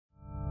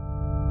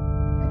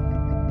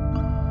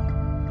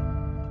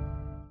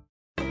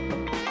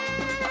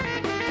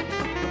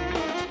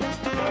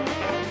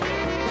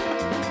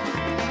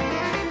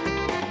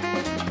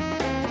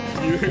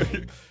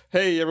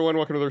Hey everyone,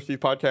 welcome to the Rooster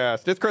Teeth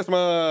podcast. It's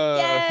Christmas.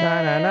 Yay!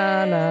 Na, na,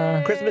 na,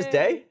 na. Christmas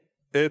Day?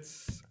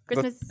 It's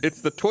Christmas.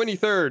 It's the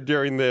 23rd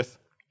during this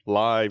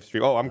live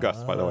stream. Oh, I'm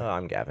Gus, by the way.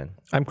 I'm Gavin.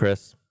 I'm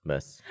Chris.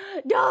 Miss.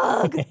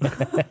 Dog.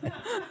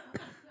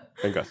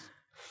 And Gus.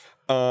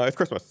 It's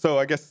Christmas. So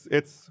I guess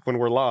it's when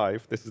we're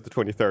live. This is the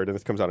 23rd, and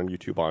this comes out on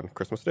YouTube on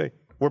Christmas Day.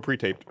 We're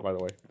pre-taped, by the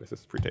way. This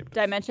is pre-taped.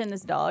 Did I mention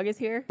this dog is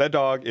here? That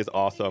dog is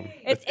awesome.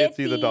 It's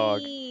Itzy the dog.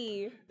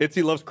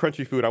 Itzy loves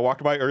crunchy food. I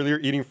walked by earlier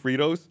eating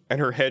Fritos, and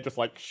her head just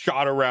like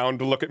shot around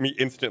to look at me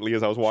instantly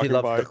as I was walking She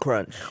loves by. the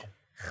crunch.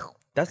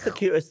 That's the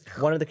cutest,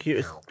 one of the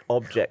cutest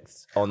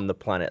objects on the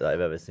planet that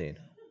I've ever seen.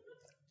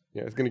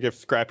 Yeah, it's gonna give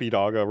Scrappy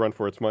Dog a run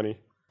for its money.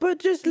 But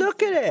just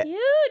look at it. Cute.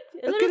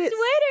 A Look little at it.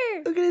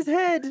 sweater. Look at his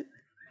head.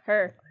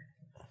 Her.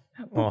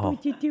 Oh.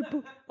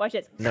 Watch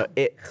it. No,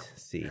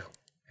 see.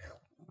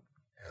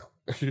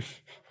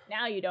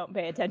 Now you don't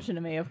pay attention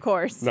to me, of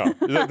course. No,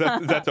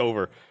 that's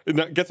over.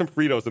 Get some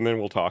Fritos and then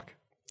we'll talk.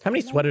 How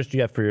many sweaters do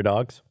you have for your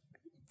dogs?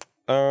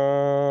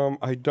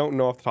 I don't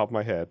know off the top of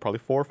my head. Probably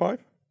 4 or 5.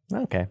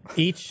 Okay.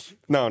 Each?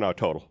 No,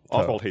 total.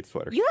 Oswald hates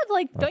sweaters. You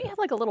have don't you have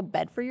like a little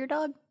bed for your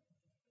dog?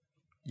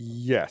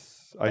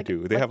 Yes, I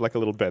do. They have like a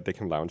little bed they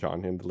can lounge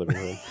on in the living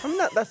room. I mean,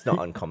 that's not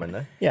uncommon,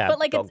 though. Yeah. But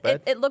like dog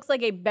bed? it looks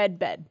like a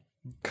bed.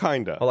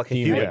 Kinda. Or like a Do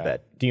you human make-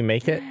 bed. Do you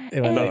make it?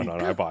 No.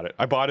 I bought it.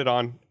 I bought it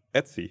on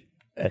Etsy.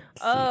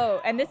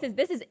 Oh, and this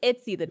is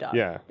Itzy the dog.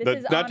 Yeah. This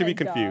is Not to be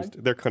Anna's dog.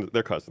 confused.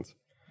 They're cousins.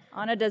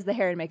 Anna does the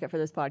hair and makeup for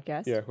this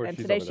podcast. Yeah, and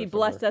she's today over she there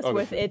blessed us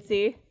somewhere. Oh, with that's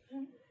Itzy.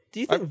 Do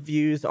you think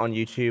views on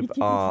YouTube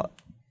are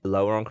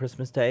lower on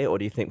Christmas Day, or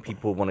do you think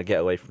people want to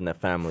get away from their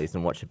families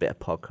and watch a bit of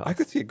podcast? I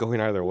could see it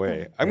going either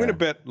way. I'm going to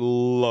bet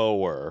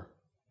lower.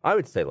 I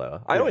would say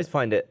lower. I always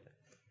find it.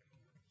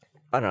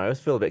 I don't know. I always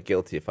feel a bit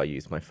guilty if I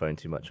use my phone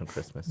too much on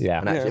Christmas. Yeah.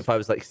 And actually, Yeah. if I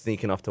was like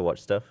sneaking off to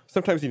watch stuff.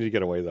 Sometimes you need to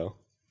get away, though.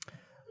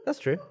 That's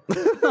true.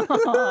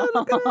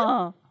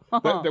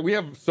 We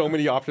have so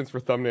many options for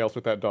thumbnails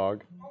with that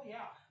dog.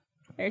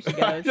 There she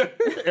goes.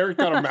 Eric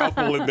got a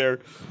mouthful in there.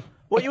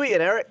 What are you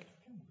eating, Eric?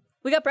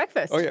 We got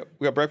breakfast. Oh, yeah.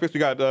 We got breakfast. We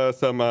got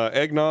some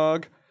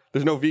eggnog.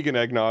 There's no vegan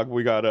eggnog.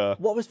 We got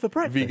What was for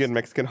breakfast? vegan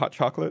Mexican hot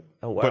chocolate.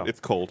 Oh, wow. But it's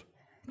cold.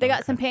 They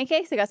got some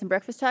pancakes. They got some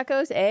breakfast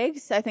tacos,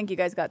 eggs. I think you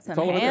guys got some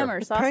all over ham there.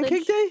 or sausage.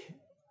 Pancake day?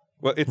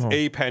 Well, it's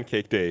a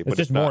pancake day, but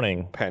just not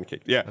morning.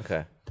 Pancake. Yeah.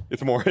 Okay.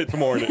 It's morning.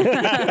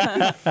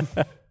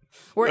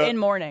 We're in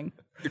morning.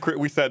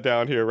 We sat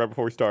down here right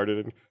before we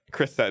started, and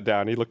Chris sat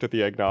down. He looked at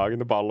the eggnog and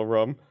the bottle of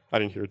rum. I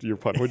didn't hear your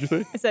pun. What'd you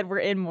say? I said we're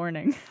in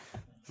morning.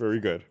 Very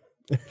good.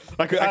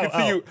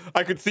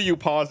 I could see you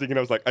pausing, and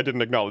I was like, I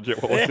didn't acknowledge it.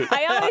 What was it?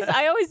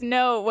 I always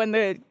know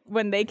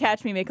when they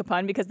catch me make a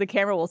pun because the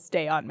camera will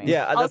stay on me.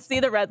 Yeah, I'll that's- see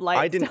the red light.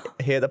 I didn't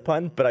hear the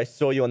pun, but I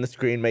saw you on the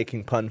screen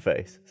making pun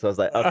face. So I was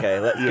like, okay,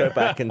 let's go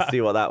back and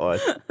see what that was.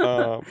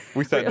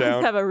 We sat Let's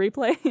down, have a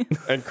replay.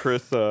 and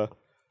Chris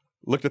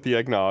looked at the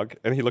eggnog,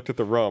 and he looked at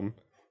the rum.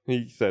 And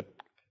he said,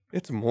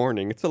 "It's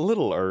morning. It's a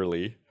little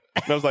early."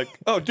 And I was like,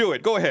 "Oh, do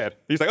it. Go ahead."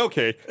 He's like,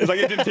 "Okay." It's like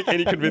it didn't take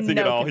any convincing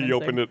No at all. He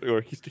convincing. opened it, or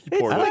he It's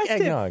poured it. like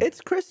festive. eggnog.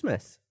 It's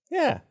Christmas.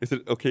 Yeah. Is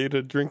it okay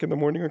to drink in the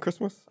morning on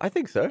Christmas? I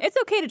think so. It's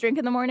okay to drink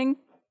in the morning.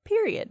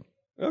 Period.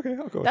 Okay,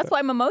 I'll go with That's that.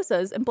 why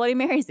mimosas and Bloody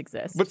Marys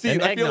exist. But see,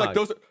 And I feel like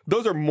eggnog.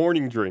 those are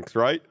morning drinks,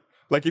 right?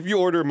 Like if you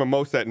order a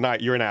mimosa at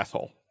night, you're an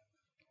asshole.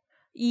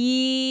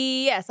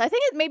 Yes, I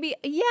think it maybe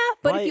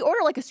but Why- if you order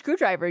like a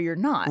screwdriver, you're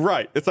not.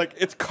 Right. It's like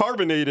it's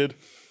carbonated,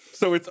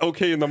 so it's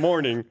okay in the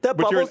morning. There are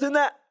but you're bubbles in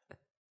that?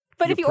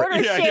 But if you order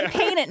a yeah, yeah.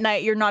 champagne at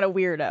night, you're not a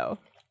weirdo.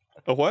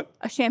 a what?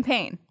 A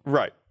champagne.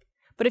 Right.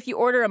 But if you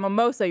order a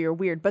mimosa, you're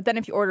weird. But then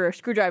if you order a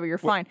screwdriver, you're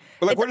fine.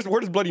 But like, where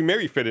does Bloody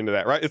Mary fit into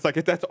that? Right. It's like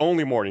that's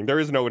only morning. There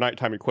is no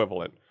nighttime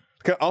equivalent.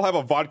 I'll have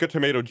a vodka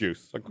tomato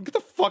juice. Like, get the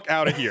fuck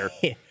out of here.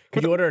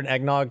 Could you order an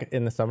eggnog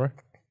in the summer?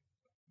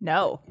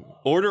 No.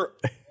 Order,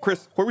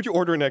 Chris. Where would you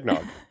order an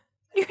eggnog?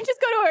 You can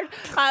just go to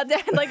our,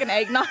 like an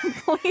eggnog,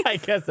 please. I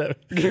guess that.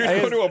 You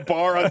go to a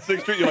bar on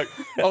 6th Street. You're like,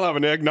 I'll have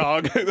an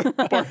eggnog.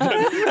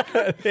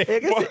 Bartender,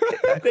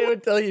 They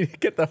would tell you to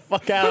get the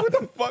fuck out. what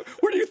the fuck?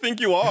 Where do you think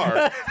you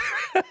are?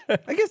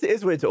 I guess it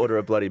is weird to order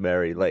a Bloody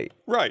Mary. Like,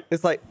 Right.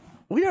 it's like,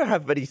 we don't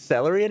have any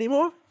celery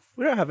anymore.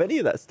 We don't have any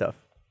of that stuff.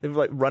 They've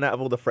like run out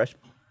of all the fresh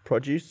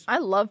produce. I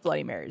love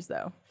Bloody Marys,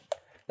 though.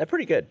 They're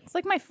pretty good. It's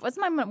like one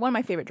of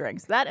my favorite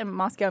drinks. That and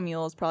Moscow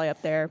Mule is probably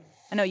up there.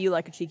 I know you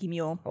like a cheeky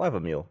mule. I'll have a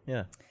mule.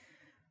 Yeah.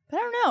 But I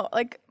don't know.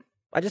 Like,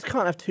 I just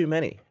can't have too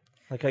many.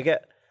 Like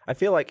I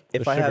feel like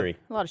if They're I have sugary.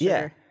 a lot of yeah,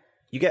 sugar.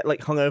 you get like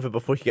hungover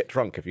before you get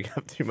drunk if you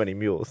have too many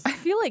mules. I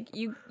feel like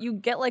you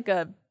get like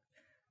a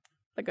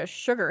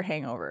sugar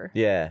hangover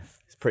Yeah,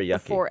 it's pretty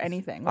yucky. before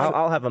anything.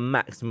 I'll have a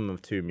maximum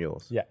of 2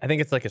 mules. Yeah, I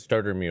think it's like a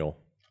starter mule,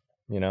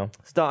 you know?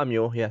 Start a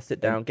mule, yeah,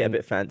 sit down, get a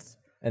bit fancy.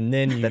 And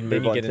then you, Then then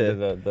move you on get to-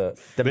 into the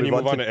Then you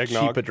move move on to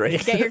eggnog. cheaper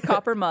drinks. Get your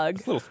copper mug.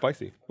 It's a little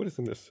spicy. What is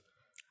in this?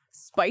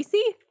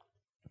 Spicy?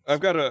 I've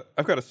got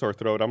a sore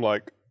throat.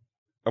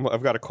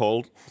 I've got a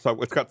cold,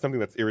 so it's got something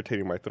that's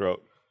irritating my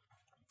throat.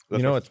 you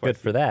know what's good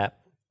for that?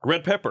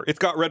 Red pepper. It's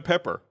got red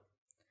pepper.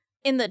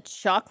 In the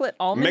chocolate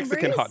almond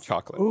Mexican breeze? hot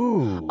chocolate.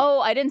 Ooh.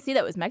 Oh, I didn't see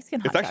that was Mexican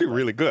hot It's actually chocolate.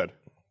 really good.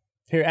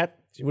 Here,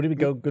 would it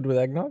go good with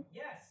eggnog?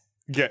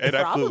 Yeah, it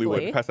absolutely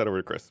Probably. would. Pass that over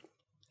to Chris.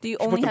 Do you Should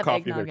put only some have coffee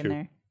in eggnog there, in too.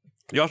 there?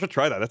 Y'all should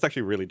try that. That's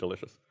actually really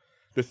delicious.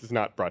 This is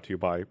not brought to you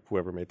by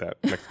whoever made that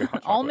Mexican hot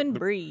chocolate. Almond The-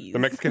 breeze. The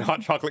Mexican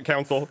Hot Chocolate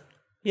Council.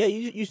 Yeah,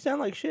 you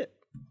sound like shit.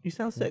 You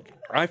sound sick.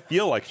 I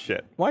feel like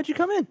shit. Why'd you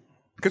come in?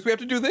 Because we have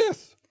to do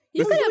this.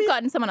 You could have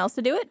gotten someone else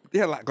to do it.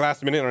 Yeah,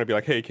 last minute, and I'd be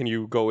like, hey, can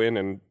you go in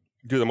and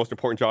do the most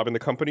important job in the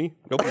company?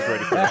 Nobody's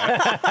ready for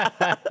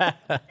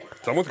that.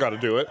 Someone's got to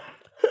do it.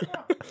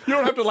 You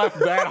don't have to laugh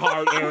that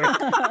hard,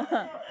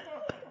 Aaron.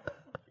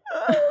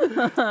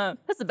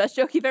 That's the best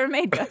joke you've ever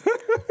made, Gus.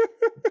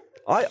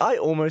 I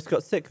almost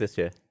got sick this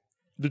year.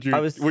 Did you, I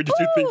was- did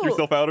you think Ooh.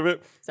 yourself out of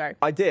it? Sorry.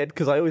 I did,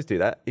 because I always do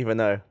that, even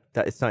though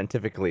that is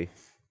scientifically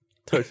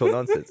total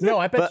nonsense. No,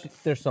 I bet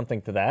there's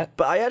something to that.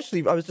 But I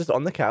was just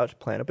on the couch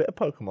playing a bit of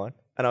Pokemon,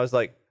 and I was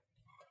like,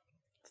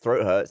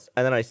 throat hurts,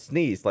 and then I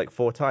sneezed like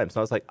 4 times. And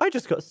I was like, I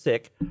just got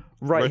sick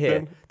right here.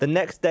 then? The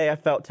next day I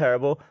felt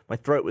terrible. My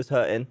throat was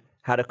hurting,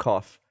 had a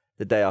cough.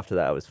 The day after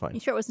that I was You fine.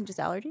 sure it wasn't just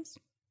allergies?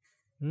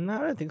 No,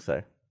 I don't think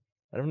so.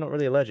 I'm not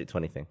really allergic to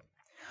anything.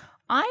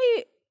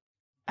 I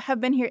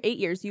have been here 8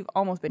 years. You've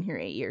almost been here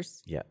 8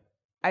 years. Yeah.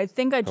 I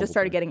think I just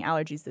started getting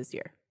allergies this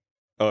year.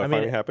 Oh, it mean,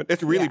 finally happened?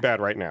 It's really yeah. bad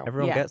right now.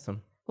 Everyone Yeah. gets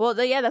them.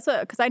 Well, yeah, that's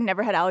what, because I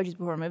never had allergies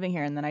before moving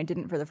here, and then I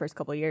didn't for the first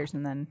couple of years.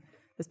 And then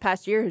this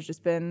past year has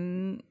just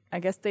been, I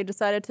guess they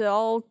decided to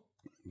all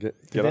Get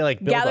They on, like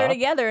build gather up?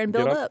 together and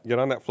build up. get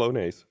on that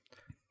Flonase.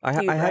 I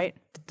Dude, have right?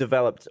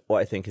 developed what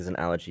I think is an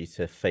allergy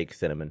to fake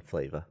cinnamon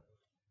flavor.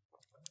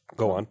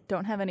 Go on.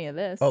 Don't have any of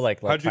this. Oh,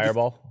 like How'd you dis-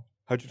 Fireball?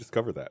 How'd you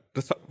discover that?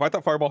 I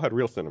thought Fireball had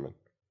real cinnamon.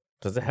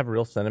 Does it have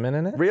real cinnamon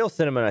in it? Real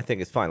cinnamon, I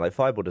think, is fine. Like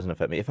Fireball doesn't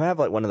affect me. If I have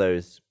like one of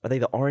those, are they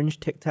the orange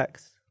Tic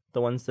Tacs?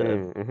 The ones that are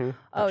Mm-hmm.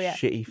 Oh, yeah.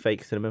 shitty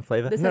fake cinnamon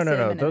flavor? This No, has no, no.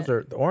 cinnamon in Those it.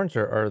 are the orange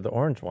are the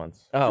orange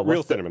ones. Oh, Real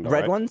what's the- cinnamon, though, red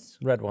right? ones?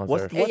 Red ones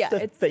What's are. the- Yeah,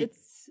 the fake-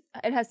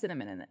 it has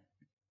cinnamon in it.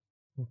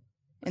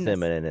 In this.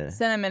 Cinnamon in it.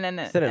 Cinnamon in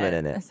it. Cinnamon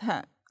in it.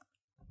 Huh.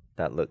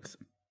 That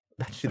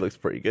actually looks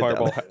pretty good. down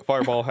Fireball, there.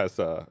 Fireball has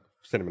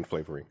cinnamon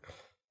flavoring.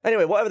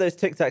 Anyway, whatever those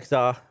Tic Tacs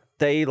are,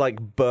 they like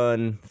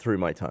burn through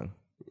my tongue.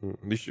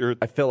 You sure?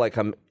 I feel like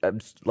I'm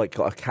like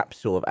got a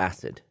capsule of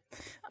acid.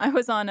 I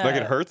was on a, Like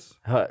it hurts?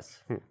 Hurts.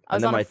 I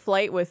was then on my- a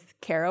flight with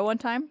Kara one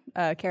time,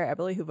 Kara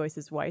Eberly, who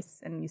voices Weiss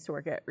and used to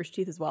work at Rooster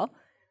Teeth as well.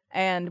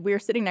 And we were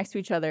sitting next to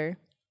each other,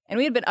 and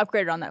we had been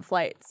upgraded on that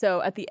flight.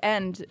 So at the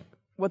end,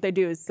 what they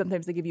do is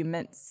sometimes they give you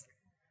mints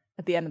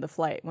at the end of the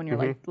flight when you're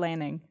like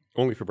landing.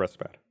 Only for breast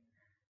pad.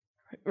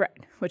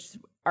 Right, which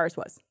ours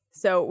was.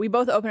 So we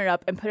both open it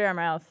up and put it in our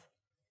mouth,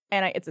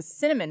 and it's a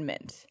cinnamon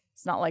mint.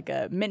 It's not like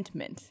a mint.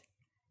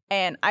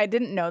 And I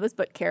didn't know this,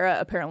 but Kara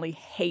apparently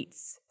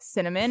hates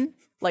cinnamon,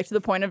 like to the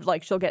point of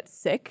like she'll get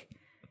sick.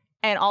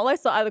 And all I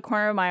saw out of the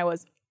corner of my eye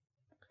was,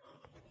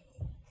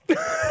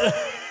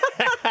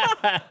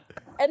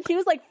 and she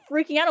was like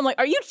freaking out. I'm like,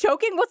 "Are you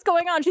choking? What's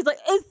going on?" She's like,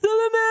 "It's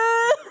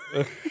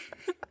cinnamon."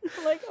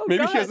 I'm like, oh,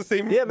 Maybe God. she has the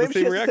same, Yeah, maybe the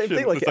she same has the same reaction.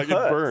 thing, like, it's it like it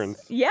hurts.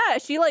 burns. Yeah,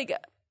 she like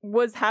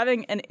was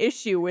having an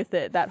issue with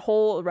it that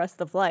whole rest of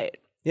the flight.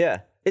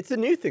 Yeah, it's a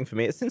new thing for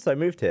me. It's since I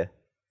moved here.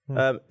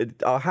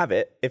 I'll have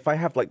it if I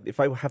have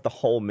the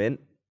whole mint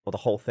or the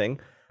whole thing.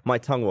 My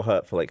tongue will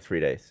hurt for like 3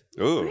 days.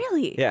 Ooh.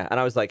 Really? Yeah, and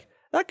I was like,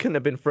 that couldn't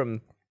have been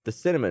from the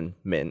cinnamon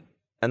mint.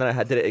 And then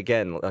I did it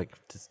again, like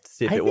to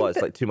see if I it think was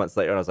that- like 2 months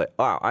later, and I was like,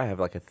 wow, I have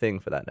like a thing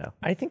for that now.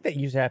 I think that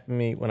used to happen to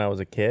me when I was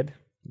a kid,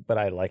 but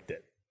I liked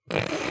it.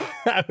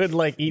 I would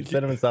like eat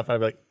cinnamon stuff. I'd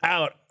be like,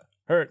 out,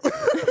 hurts.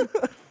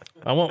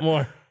 I want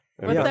more.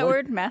 What's that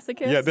word?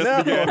 Masochist? Yeah,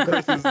 this began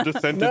Chris's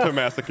descent into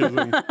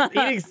masochism.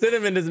 Eating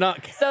cinnamon does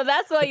not. So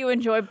that's why you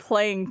enjoy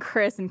playing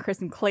Chris and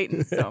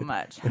Clayton so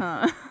much,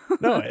 huh?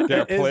 No,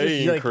 They're it's just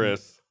playing like-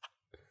 Chris.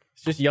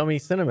 It's just yummy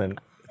cinnamon.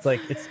 It's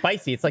like it's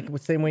spicy. It's like the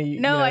same way you.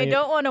 No, you know, I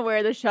don't want to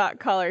wear the shot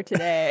collar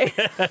today.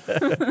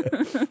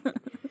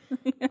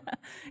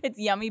 It's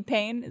yummy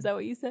pain. Is that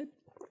what you said?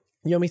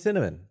 Yummy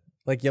cinnamon,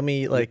 like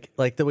yummy,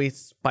 like the way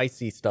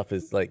spicy stuff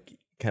is like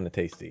kind of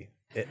tasty.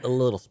 A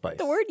little spice.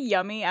 The word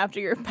yummy after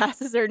you're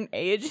past a certain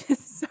age is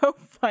so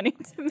funny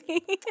to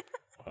me.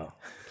 Wow.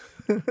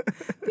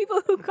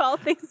 People who call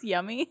things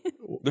yummy.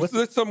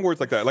 There's some words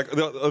like that. Like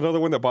another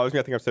one that bothers me,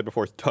 I think I've said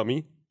before, is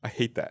tummy. I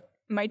hate that.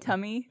 My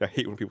tummy. I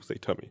hate when people say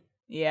tummy.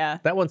 Yeah.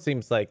 That one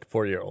seems like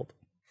 4-year-old.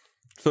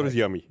 So does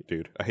yummy,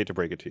 dude. I hate to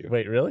break it to you.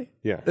 Wait, really?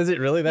 Yeah. Is it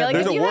really that? Yeah, like,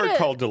 bad? There's if a you had word a-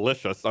 called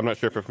delicious. I'm not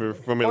sure if you're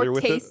familiar Or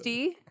with it.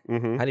 tasty. How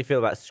do you feel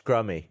about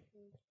scrummy?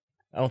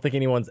 I don't think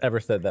anyone's ever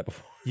said that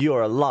before.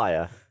 You're a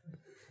liar.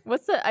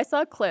 What's the? I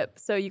saw a clip.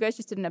 So you guys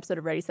just did an episode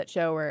of Ready Set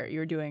Show where you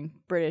were doing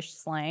British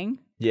slang,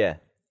 Yeah.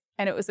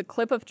 and it was a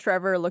clip of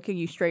Trevor looking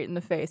you straight in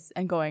the face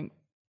and going,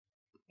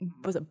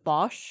 "Was it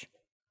Bosh?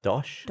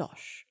 Dosh?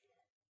 Dosh,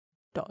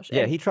 Dosh."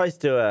 Yeah, And he tries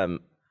to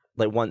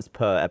like once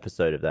per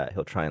episode of that,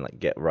 he'll try and like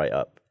get right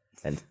up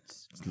and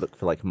look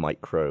for like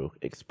micro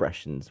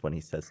expressions when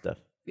he says stuff.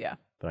 yeah.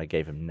 But I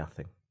gave him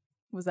nothing.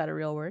 Was that a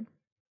real word?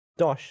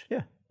 Dosh,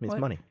 yeah, means What?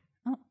 money.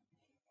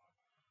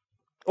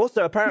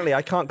 Also, apparently,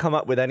 I can't come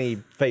up with any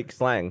fake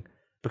slang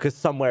because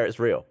somewhere it's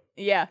real.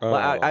 Yeah.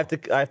 Like,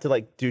 I have to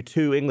like do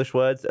 2 English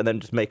words and then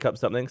just make up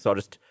something. So I'll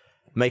just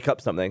make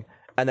up something,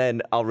 and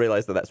then I'll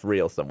realize that that's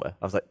real somewhere.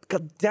 I was like,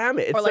 God damn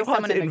it! It's Or like so hard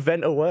someone to in the-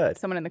 invent a word.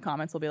 Someone in the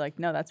comments will be like,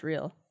 "No, that's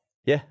real."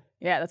 Yeah,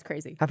 Yeah, that's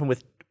crazy. happened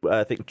with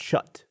I think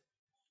chut.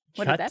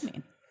 What Chut? did that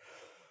mean?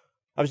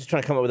 I was just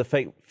trying to come up with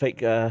a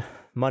fake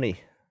money.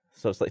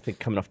 So I was like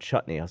coming off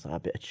chutney. I was like, a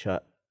bit of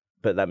chut,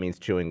 but that means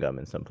chewing gum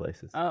in some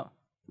places. Oh,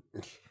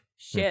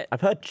 shit.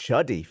 I've heard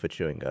chuddy for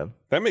chewing gum.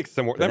 That makes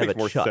some more. That never makes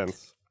more chut.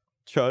 sense.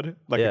 Chud,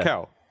 like Yeah. a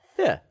cow.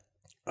 Yeah,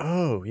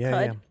 Oh, yeah,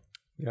 Cud?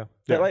 yeah.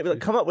 Yeah. yeah. Like,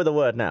 come up with a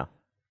word now.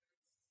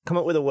 Come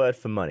up with a word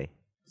for money.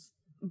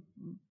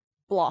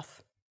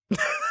 Bluff.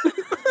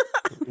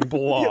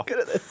 Bluff. Good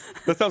at this.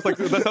 That sounds like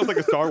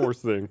a Star Wars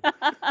thing.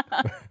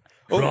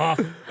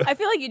 I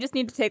feel like you just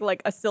need to take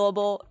like a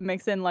syllable,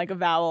 mix in like a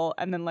vowel,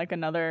 and then like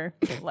another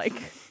like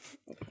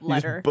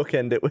letter.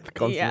 Bookend it with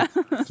Yeah.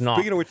 consonants. Snot.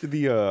 Speaking of which,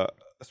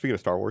 speaking of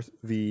Star Wars,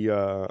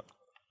 the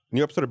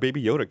new episode of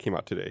Baby Yoda came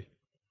out today.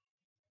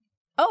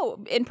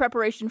 Oh, in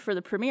preparation for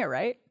the premiere,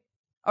 right?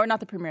 Or not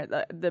the premiere,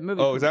 the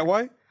movie. Oh, is that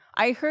premiere. why?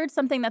 I heard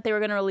something that they were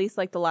going to release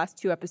like the last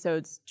 2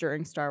 episodes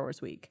during Star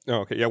Wars week. Oh,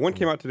 okay. Yeah, one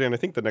came out today, and I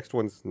think the next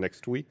one's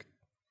next week.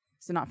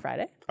 Is it not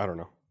Friday? I don't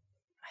know.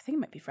 I think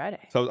it might be Friday.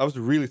 So I was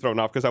really thrown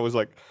off because I was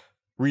like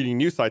reading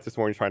news sites this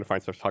morning trying to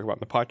find stuff to talk about in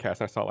the podcast,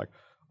 and I saw like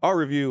our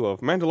review of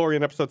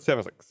Mandalorian episode 7. I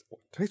was like,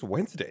 today's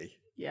Wednesday,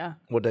 Yeah,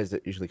 What days does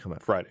it usually come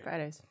out? Friday.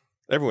 Fridays.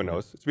 Everyone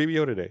knows it's Baby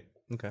Yoda Day.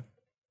 Okay.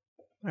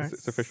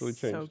 It's officially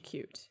changed. So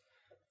cute.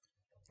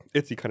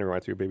 Itsy kind of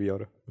reminds me of Baby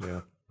Yoda.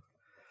 Yeah.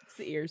 It's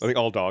the ears. I think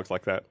all dogs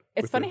like that.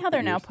 It's with funny the how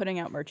they're now ears. putting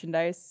out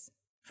merchandise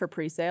for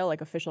pre-sale,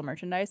 like official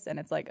merchandise, and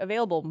it's like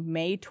available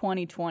May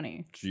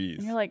 2020. Jeez.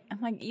 And you're like,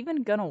 I'm like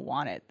even gonna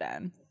want it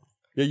then,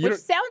 Yeah, you which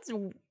don't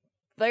sounds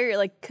very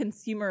like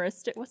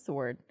consumeristic. What's the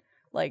word?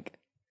 Like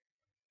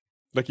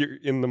like you're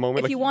in the moment.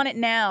 if like, you want it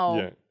now,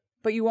 yeah,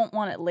 but you won't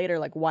want it later.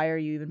 Like why are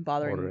you even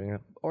bothering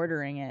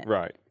ordering it?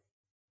 right.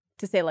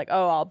 To say like,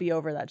 oh, I'll be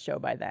over that show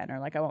by then, or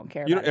like I won't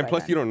care. You about don't, it and by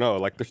plus, then. you don't know.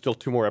 Like, there's still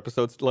 2 more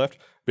episodes left.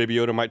 Baby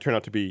Yoda might turn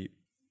out to be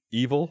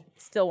evil.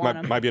 Still want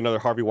Might, them. might be another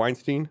Harvey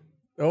Weinstein.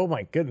 Oh,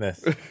 my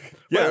goodness. Where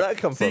did that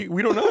come See, from?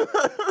 we don't know.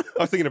 I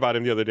was thinking about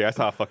him the other day. I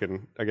saw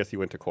I guess he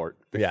went to court.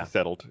 Yeah. He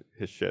settled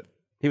his shit.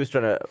 He was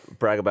trying to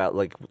brag about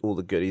like all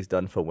the good he's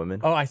done for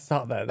women. Oh, I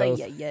saw that. That Ay, was,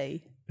 yay,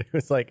 yay. it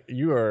was like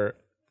you are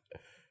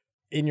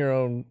in your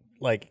own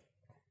like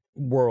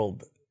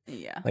world,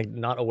 Yeah. like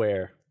not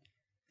aware.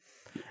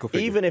 Go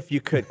figure. Even if you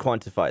could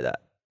quantify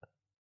that,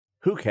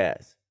 who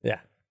cares? Yeah.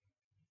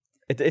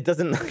 It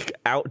doesn't like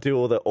outdo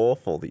all the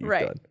awful that you've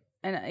Right. done.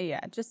 And yeah,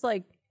 just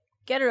like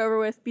get it over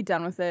with, be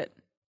done with it.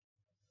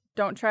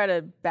 Don't try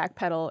to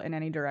backpedal in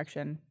any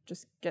direction.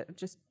 Just get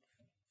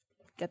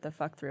the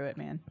fuck through it,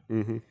 man.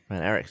 Mm-hmm.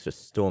 Man, Eric's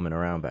just storming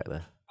around back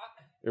there.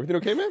 Everything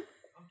okay, man?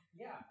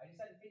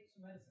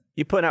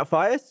 You putting out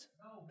fires?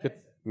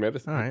 Get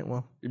medicine. All right,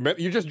 well.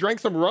 You just drank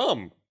some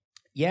rum.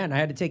 Yeah, and I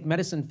had to take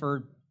medicine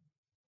for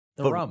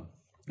the rum.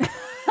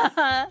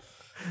 All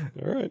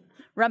right.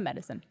 Rum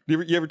medicine.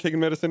 You ever taken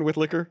medicine with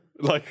liquor?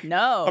 Like,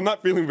 No. I'm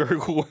not feeling very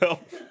well.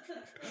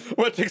 I'm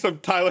gonna take some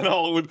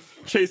Tylenol and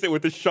chase it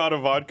with this shot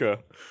of vodka.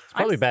 It's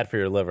probably bad for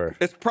your liver.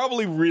 It's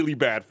probably really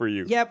bad for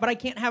you. Yeah, but I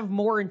can't have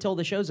more until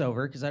the show's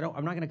over because I'm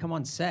not going to come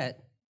on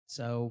set.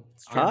 So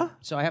Huh?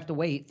 so I have to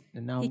wait.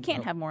 And now He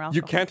can't have more alcohol.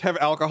 You can't have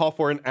alcohol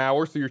for an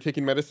hour, so you're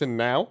taking medicine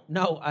now?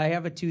 No, I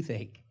have a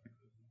toothache.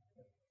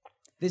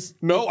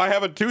 No, I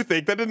have a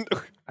toothache. That didn't.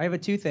 I have a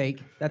toothache.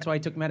 That's why I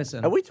took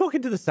medicine. Are we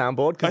talking to the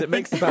soundboard? Because I it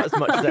makes think- about as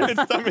much sense.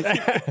 It's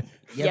stomach-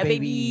 Yeah,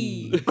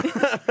 baby.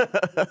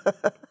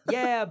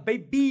 Yeah,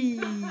 baby.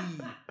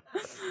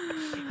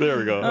 There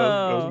we go.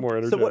 That was more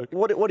So energetic.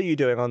 what are you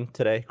doing on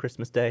today,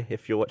 Christmas Day,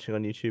 if you're watching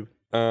on YouTube?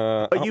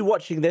 Are Are you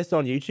watching this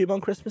on YouTube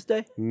on Christmas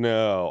Day?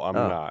 No, I'm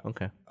Oh, not.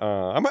 okay.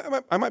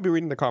 I might be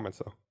reading the comments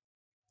though.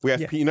 We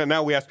ask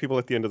now we ask people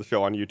at the end of the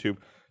show on YouTube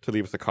to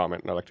leave us a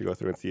comment, and I like to go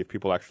through and see if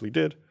people actually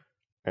did.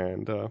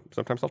 And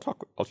sometimes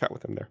I'll chat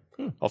with them there.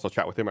 Also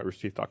chat with him at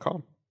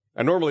roosterteeth.com.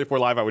 And normally, if we're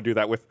live, I would do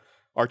that with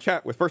our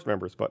chat with first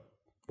members, but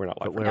we're not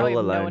live. But we're Now we all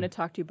have no alone. one to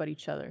talk to but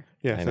each other.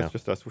 Yeah, I so know. it's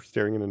just us. We're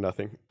staring into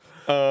nothing.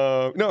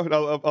 No,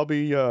 I'll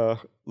be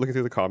looking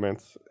through the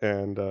comments.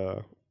 And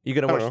You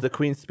gonna I don't watch know. the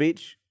Queen's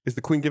speech? is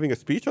the Queen giving a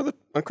speech on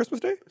Christmas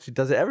Day? She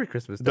does it every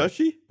Christmas Day. Does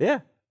she? Yeah.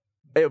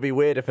 It would be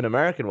weird if an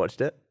American watched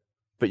it,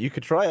 but you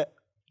could try it.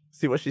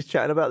 See what she's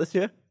chatting about this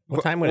year.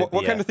 What time would it be?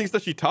 What kind at? of things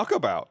does she talk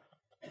about?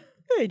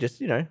 Yeah,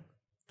 just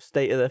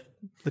state of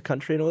the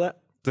country and all that.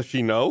 Does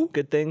she know?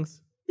 Good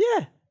things.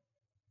 Yeah.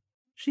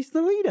 She's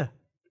the leader.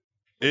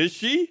 Is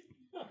she?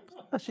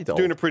 Oh, she's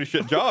Doing a pretty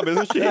shit job,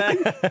 isn't she? Yeah.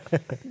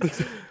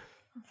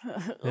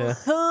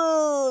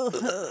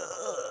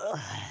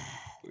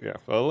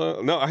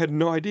 Well, no, I had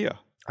no idea.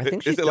 I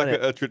think is she's it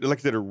like done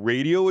is it a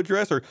radio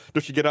address, or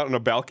does she get out on a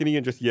balcony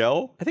and just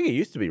yell? I think it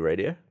used to be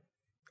radio.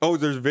 Oh,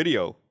 there's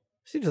video.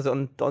 She does it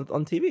on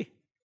TV.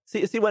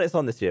 See when it's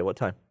on this year. What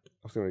time? I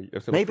was gonna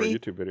look for a Maybe.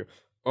 YouTube video.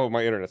 Oh,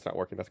 my internet's not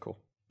working. That's cool.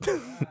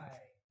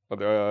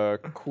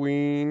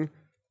 Queen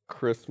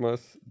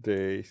Christmas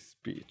Day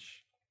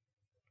speech.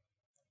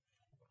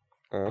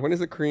 When is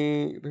the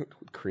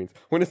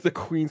When is the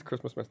Queen's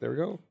Christmas message? There we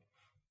go.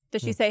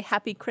 Does she say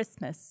Happy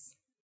Christmas?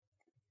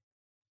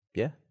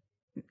 Yeah.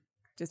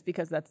 Just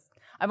because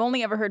I've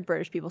only ever heard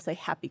British people say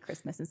Happy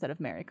Christmas instead of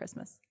Merry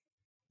Christmas.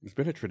 It's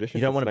been a tradition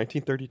You don't since wanna-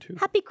 1932.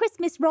 Happy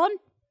Christmas, Ron.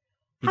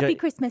 Happy don't-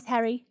 Christmas,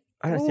 Harry.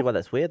 I don't see why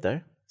that's weird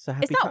though. It's a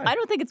happy It's not. time. I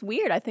don't think it's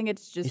weird. I think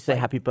it's just You say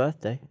like, happy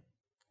birthday.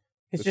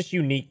 It's just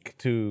unique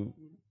to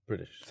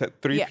British. It's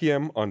at 3 Yeah.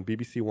 p.m. on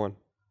BBC One,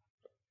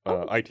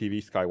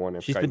 ITV, Sky One,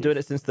 and She's Sky been News. doing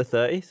it since the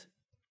 30s.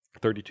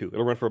 32.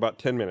 It'll run for about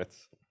 10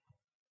 minutes.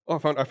 Oh,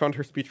 I found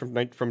her speech from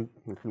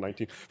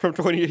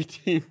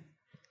 2018.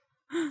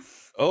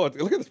 Oh,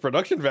 look at this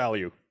production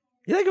value.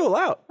 Yeah, they go all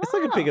out. It's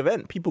like a big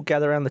event. People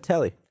gather around the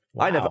telly.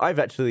 Wow. I've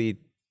actually,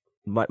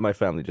 my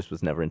family just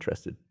was never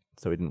interested,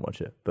 so we didn't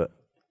watch it. But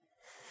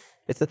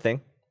it's a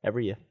thing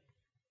every year.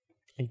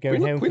 You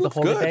going home for Queen the looks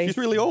good. holidays? She's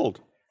really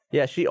old.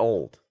 Yeah, she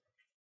old.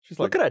 She's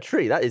like, Look at her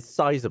tree. That is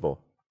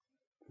sizable.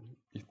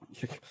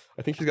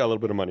 I think she's got a little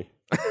bit of money.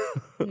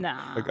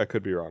 nah. I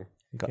could be wrong.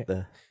 Got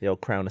the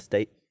old crown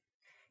estate.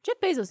 Jeff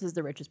Bezos is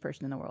the richest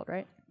person in the world,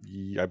 right?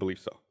 Yeah, I believe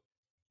so.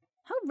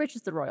 How rich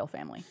is the royal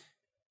family?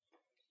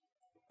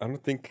 I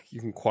don't think you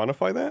can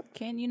quantify that.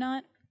 Can you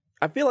not?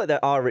 I feel like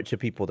there are richer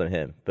people than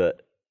him,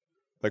 but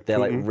Like they're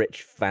like Putin,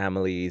 rich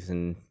families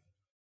and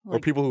or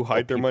people who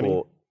hide their money.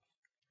 people-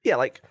 Yeah,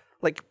 like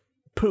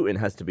Putin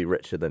has to be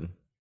richer than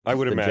I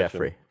would than imagine.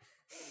 Jeffrey.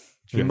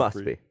 He must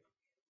Jeffrey. be.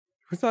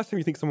 When's the last time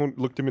you think someone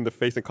looked him in the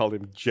face and called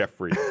him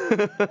Jeffrey?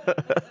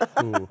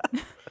 Ooh.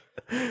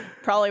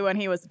 Probably when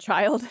he was a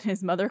child and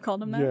his mother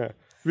called him that. Yeah. It'd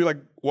be like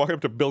walking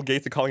up to Bill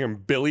Gates and calling him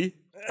Billy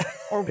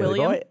Or Billy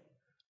William. Boy.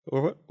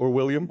 or what? Or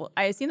William. Well,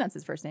 I assume that's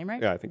his first name,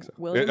 right? Yeah, I think so.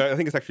 William? I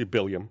think it's actually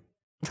Billiam.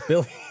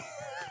 Billy.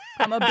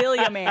 I'm a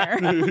billionaire.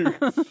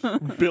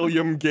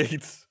 Billiam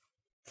Gates.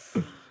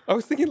 I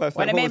was thinking last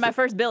When I night. made my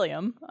first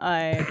billium,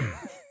 I I was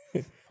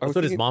That's what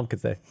his thinking- mom could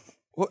say.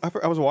 Well,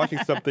 I was watching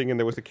something and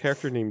there was a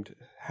character named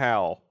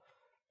Hal,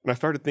 and I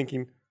started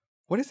thinking,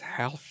 what is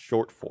Hal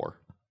short for?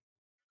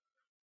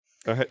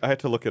 I had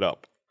to look it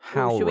up.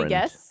 Halrand. should we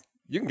guess?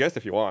 You can guess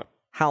if you want.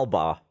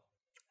 Halbar.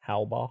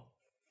 Halball.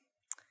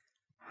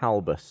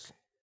 Halbus.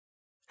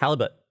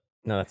 Halibut.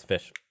 No, that's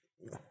fish.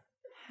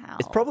 Hal.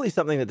 It's probably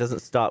something that doesn't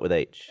start with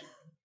H.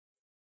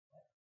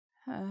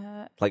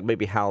 Like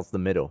maybe Hal's the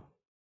middle.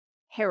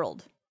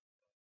 Harold.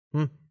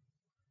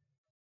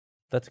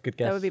 That's a good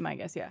guess. That would be my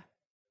guess. Yeah.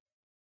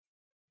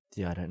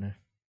 Yeah, I don't know.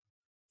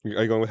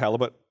 Are you going with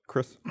halibut,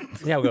 Chris?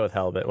 Yeah, we'll go with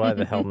halibut. Why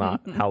the hell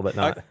not? Halibut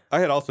not. I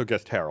had also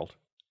guessed Harold.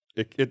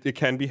 It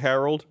can be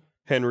Harold,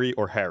 Henry,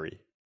 or Harry.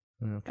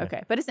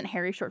 Okay. But isn't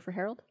Harry short for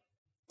Harold?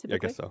 Yeah, I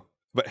Typically? guess so.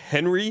 But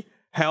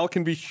Hal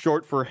can be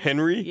short for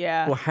Henry?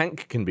 Yeah. Well,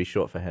 Hank can be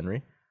short for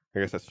Henry. I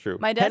guess that's true.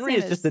 My dad's Henry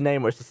name is just a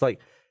name where it's just like,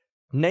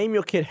 name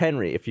your kid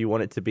Henry if you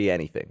want it to be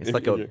anything. It's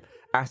like Yeah.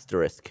 a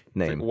asterisk It's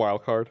like name. a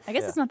wild card. I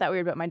guess it's not that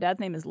weird, but my dad's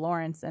name is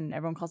Lawrence, and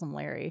everyone calls him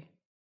Larry.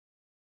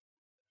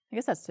 I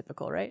guess that's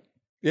typical, right?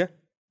 Yeah,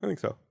 I think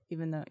so.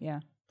 Even though,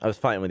 yeah. I was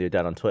fighting with your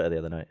dad on Twitter the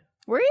other night.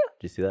 Were you?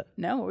 Did you see that?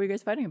 No. What were you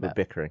guys fighting We're about?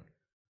 bickering.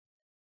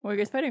 What were you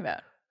guys fighting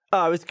about? Oh,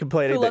 I was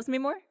complaining. Who That, loves me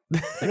more?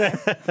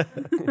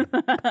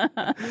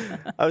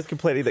 I was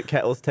complaining that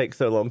kettles take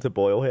so long to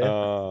boil here.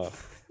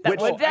 That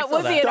would be an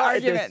Started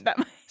argument.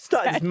 this-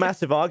 Started this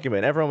massive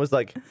argument. Everyone was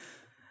like,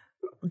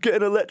 "Get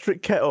an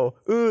electric kettle."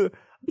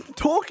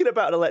 Talking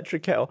about an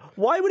electric kettle.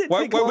 Why would it take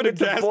why would longer a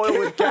to gas boil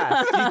with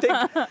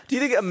gas? Do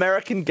you think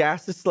American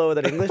gas is slower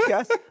than English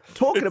gas?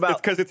 Talking It's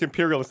about because it's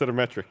imperial instead of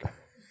metric.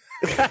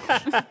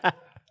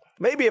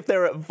 maybe if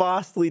they're at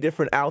vastly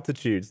different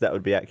altitudes, that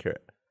would be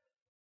accurate.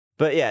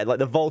 But yeah, like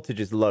the voltage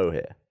is low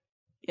here,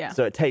 Yeah.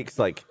 so it takes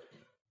like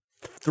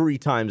 3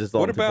 times as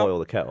long What to about- boil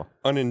the kettle.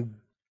 An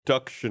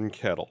induction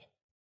kettle.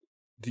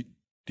 Do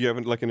you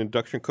have like an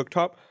induction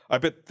cooktop? I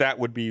bet that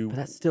would be. But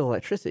that's still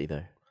electricity,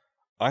 though.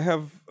 I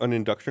have an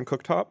induction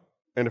cooktop,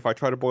 and if I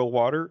try to boil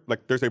water,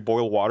 like there's a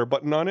boil water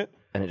button on it,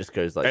 And it just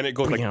goes like, and it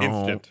goes like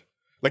instant.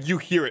 Like you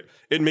hear it,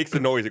 it makes a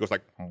noise. It goes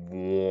like.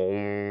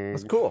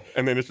 That's cool.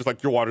 And then it's just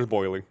like your water's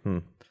boiling.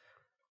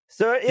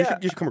 So You, yeah,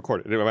 you should come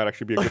record it. It might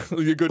actually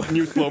be a good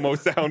new slow mo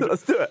sound.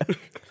 let's do it.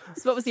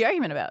 So what was the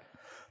argument about?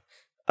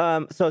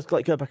 So I was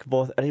like going back and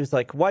forth, and he was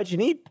like, "Why do you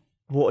need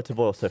water to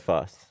boil so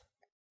fast?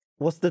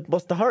 What's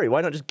the hurry?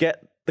 Why not just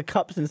get the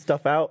cups and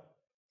stuff out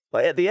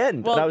like at the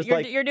end?" Well, and I was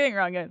like, you're doing it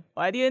wrong again.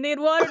 Why do you need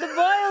water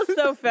to boil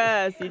so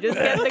fast? You just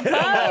get the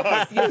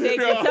cups. You take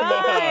your Come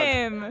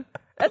on. time.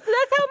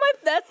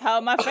 That's how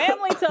my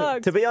family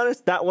talks. to be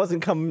honest, that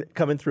wasn't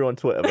coming through on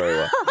Twitter very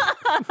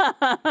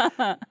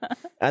well.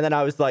 And then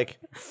I was like,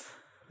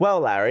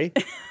 "Well, Larry,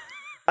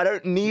 I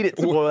don't need it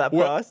to boil that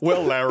fast."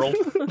 Well, Larold.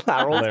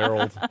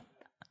 Harold.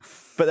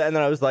 But then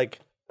I was like,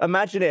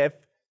 imagine if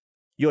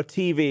your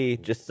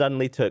TV just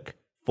suddenly took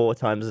 4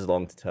 times as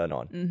long to turn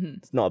on.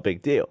 It's not a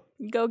big deal.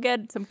 Go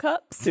get some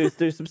cups.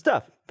 Do some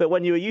stuff. But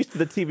when you were used to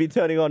the TV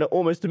turning on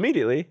almost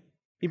immediately,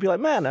 you'd be like,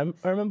 man,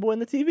 I remember when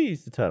the TV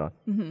used to turn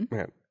on.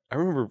 Man, I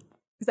remember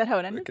Is that how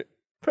it ended?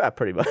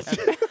 Pretty much.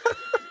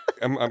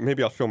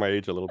 Maybe I'll show my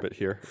age a little bit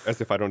here,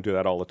 as if I don't do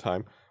that all the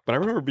time. But I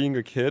remember being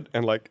a kid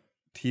and like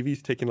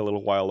TV's taking a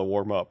little while to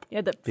warm up.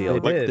 Yeah, the The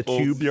Old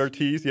tube.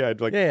 CRTs,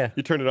 like Yeah.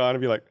 you turn it on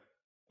and be like,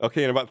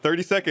 okay, in about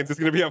 30 seconds it's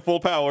gonna be at full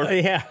power.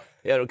 Yeah.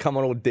 Yeah, it'll come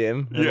on all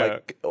dim. And Yeah.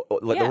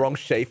 like Yeah. the wrong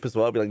shape as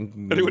well. Be like,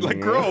 And it would like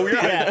grow.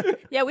 Yeah.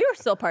 yeah, we were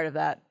still part of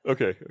that.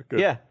 Okay. Good.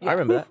 Yeah, I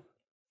remember that.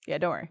 Yeah,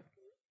 don't worry.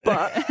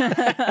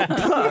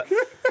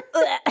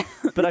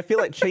 But I feel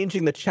like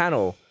changing the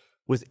channel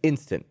was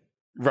instant.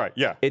 Right.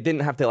 Yeah. It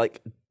didn't have to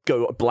like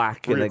go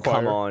black and then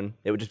come Require- on.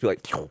 It would just be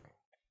like,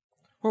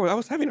 Oh, I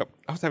was having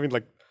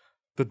like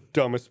the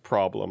dumbest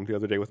problem the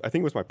other day with, I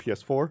think it was my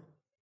PS4.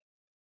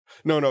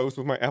 No, it was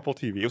with my Apple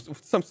TV. It was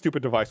some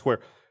stupid device where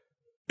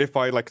if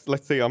I like,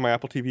 let's say on my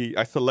Apple TV,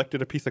 I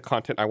selected a piece of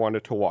content I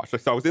wanted to watch.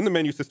 Like, so I was in the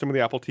menu system of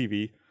the Apple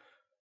TV.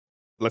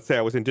 Let's say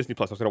I was in Disney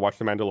Plus. I was going to watch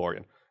The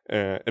Mandalorian.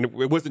 And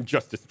it wasn't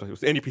just Disney Plus. It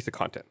was any piece of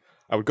content.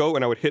 I would go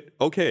and I would hit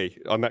OK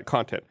on that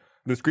content.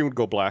 The screen would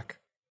go black.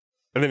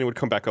 And then it would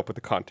come back up with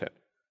the content.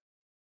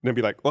 And then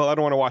be like, well, I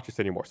don't want to watch this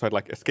anymore. So I'd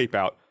like escape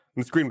out.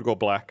 And the screen would go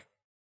black.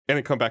 And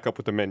then come back up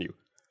with the menu.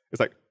 It's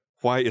like,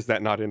 why is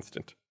that not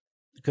instant?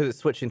 because it's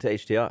switching to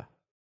HDR.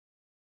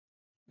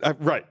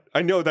 Right.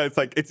 I know that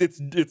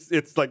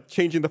it's like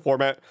changing the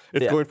format.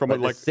 It's going from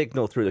the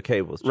signal through the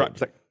cables. right.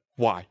 It's like,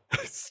 why?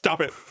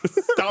 Stop it.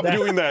 Stop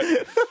doing that.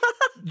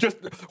 Just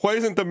why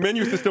isn't the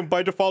menu system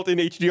by default in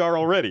HDR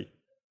already?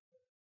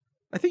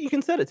 I think you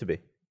can set it to be.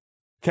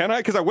 Can I?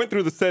 Because I went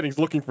through the settings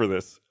looking for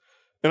this,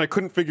 and I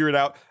couldn't figure it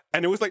out.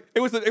 And it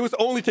was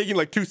only taking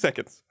like 2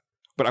 seconds,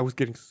 but I was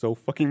getting so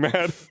fucking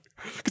mad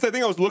because I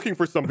think I was looking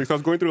for something. So I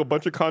was going through a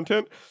bunch of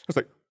content. I was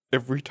like,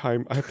 every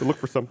time I have to look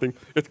for something,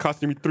 it's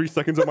costing me 3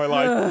 seconds of my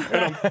life,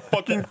 and I'm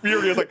fucking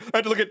furious. Like I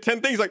had to look at 10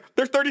 things. Like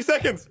there's 30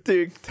 seconds.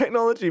 Dude,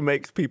 technology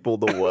makes people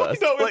the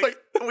worst. No, it's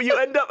you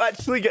end up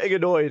actually getting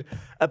annoyed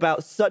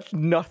about such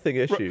nothing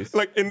issues.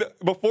 Like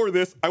before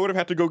this, I would have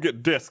had to go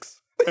get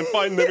discs and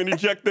find them and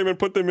eject them and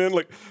put them in.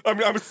 Like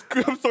I'm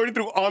sorting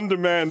through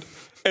on-demand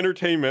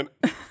entertainment.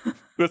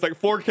 That's like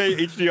 4K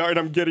HDR, and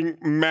I'm getting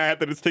mad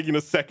that it's taking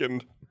a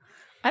second.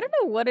 I don't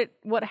know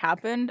what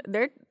happened.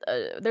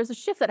 There's a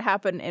shift that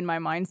happened in my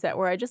mindset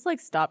where I just like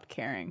stopped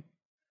caring.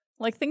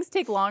 Like things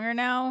take longer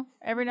now,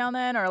 every now and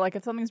then, or like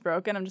if something's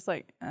broken, I'm just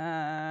like,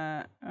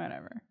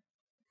 whatever.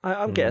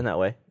 I'm getting that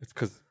way. It's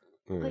because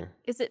Like,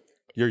 is it?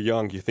 you're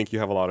young. You think you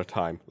have a lot of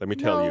time. Let me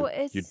tell No, you,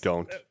 it's- you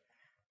don't.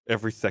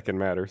 Every second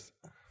matters.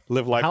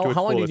 Live life to How its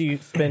long fullest. did you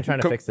spend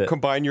trying to fix it?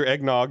 Combine your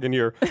eggnog and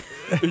your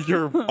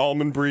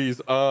almond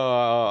breeze.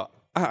 I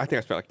think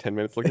I spent like 10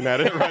 minutes looking at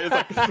it.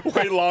 Right, it's like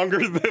way longer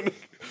than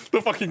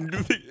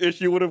the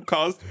issue would have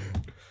caused.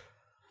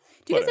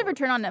 Do you guys ever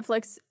turn on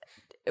Netflix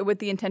with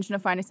the intention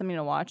of finding something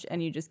to watch,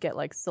 and you just get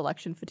like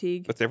selection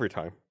fatigue That's every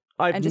time.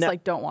 and just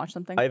like don't watch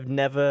something? I've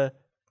never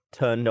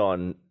turned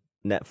on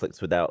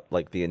Netflix without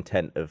like the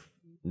intent of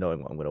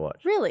knowing what I'm going to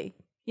watch. Really?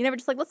 You never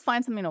just like, let's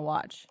find something to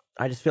watch.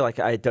 I just feel like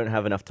I don't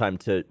have enough time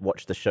to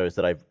watch the shows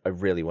that I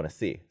really want to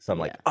see. So I'm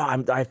like, I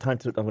have time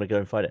to. I'm going to go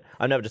and find it.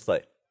 I'm never just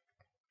like,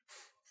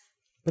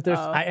 But there's,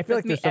 Oh, I feel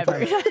like that's there's me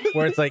every sometimes time.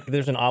 where it's like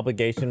there's an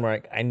obligation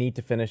where I need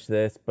to finish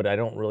this, but I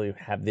don't really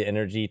have the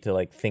energy to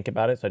like think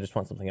about it. So I just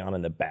want something on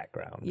in the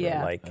background. or,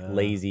 Yeah. like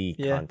lazy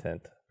yeah.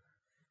 content.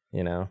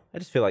 You know? I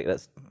just feel like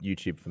that's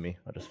YouTube for me.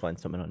 I'll just find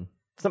something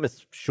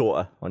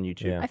shorter on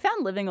YouTube. Yeah. I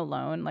found living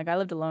alone. Like I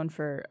lived alone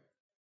for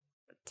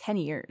 10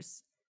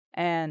 years,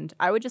 and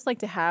I would just like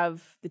to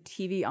have the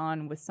TV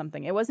on with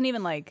something. It wasn't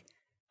even like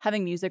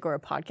having music or a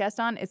podcast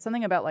on. It's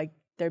something about like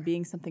there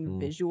being something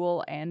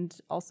visual and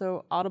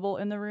also audible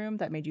in the room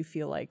that made you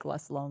feel like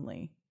less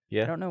lonely.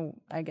 Yeah. I don't know.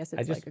 I guess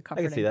it's like a I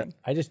comforting can see that. thing.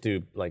 I just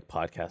do like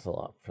podcasts a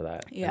lot for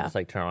that. Yeah. I just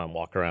like turn on and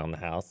walk around the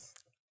house.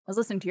 I was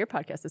listening to your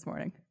podcast this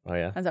morning Oh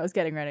yeah. as I was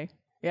getting ready.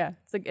 Yeah,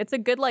 it's a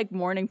good like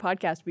morning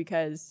podcast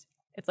because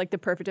it's like the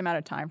perfect amount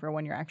of time for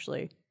when you're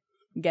actually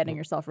getting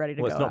yourself ready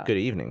to Well, go it's not out. good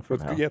evening for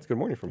Well, it's good, yeah, it's good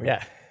morning for me.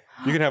 Yeah.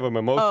 You can have a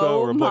mimosa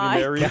Oh or a Bloody my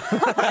Mary.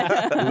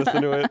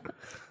 Listen to it.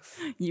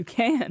 You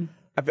can.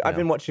 I've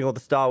been watching all the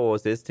Star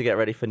Warses to get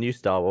ready for new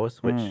Star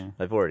Wars, which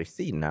I've already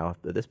seen now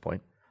at this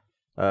point.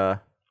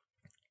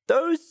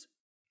 Those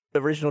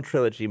original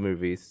trilogy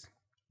movies,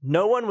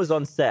 no one was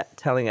on set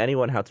telling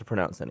anyone how to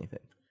pronounce anything.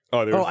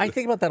 Oh, I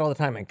think about that all the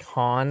time. Like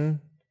Han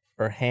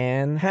or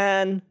Han.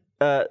 Han,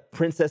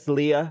 Princess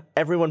Leia,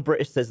 everyone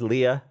British says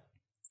Leia.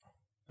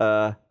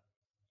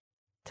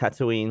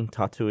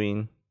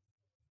 Tatooine.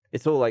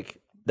 It's all like,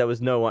 there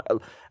was no one.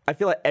 I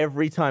feel like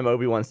every time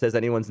Obi-Wan says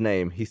anyone's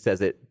name, he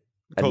says it,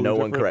 and Totally no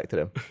one different. corrected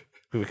him.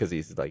 Because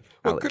he's like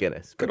Alec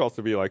Guinness. Could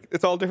also be like,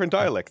 it's all different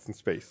dialects in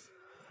space.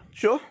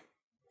 Sure.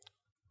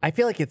 I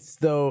feel like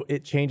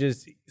it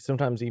changes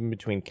sometimes even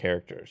between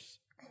characters.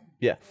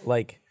 Yeah.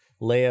 Like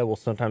Leia will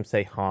sometimes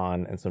say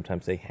Han and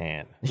sometimes say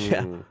Han. Yeah.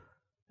 And,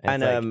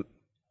 And it's like,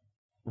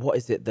 what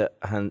is it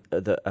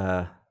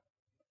that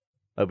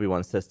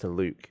Obi-Wan says to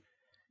Luke?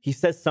 He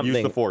says something.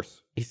 Use the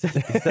Force. He says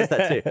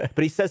that too,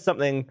 but he says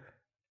something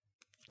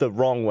the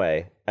wrong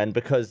way, and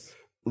because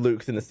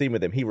Luke's in the scene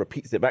with him, he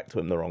repeats it back to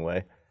him the wrong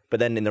way. But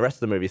then in the rest of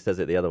the movie, it says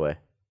it the other way.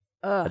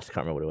 I Ugh. just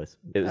can't remember what it was.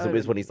 It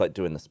was when he's like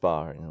doing the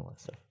spa and all that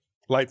stuff.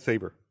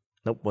 Lightsaber.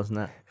 Nope, wasn't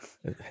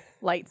that.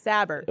 Light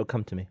saber. It'll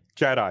come to me.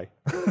 Jedi.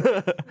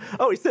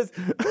 Oh, he says,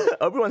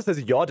 Obi-Wan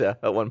says Yoda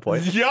at one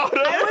point. Yoda.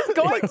 I was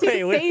going to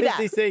Wait, when say did that.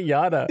 he say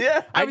Yada?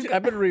 Yeah. I've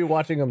been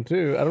rewatching them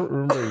too. I don't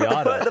remember But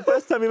Yada. the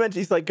first time he mentioned,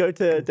 he's like, go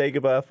to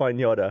Dagobah, find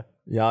Yoda.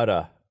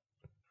 Yada.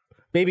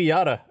 Baby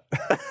Yada.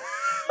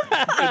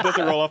 It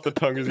doesn't roll off the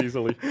tongue as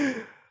easily.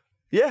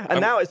 Yeah,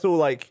 and now it's all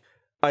like,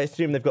 I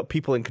assume they've got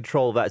people in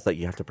control of that. It's like,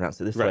 you have to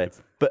pronounce it this way. Right.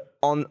 But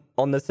on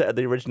the set of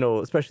the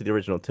original, especially the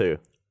original 2,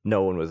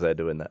 no one was there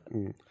doing that.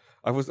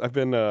 I've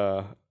been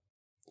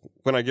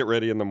when I get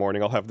ready in the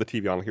morning, I'll have the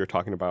TV on like you were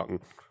talking about, and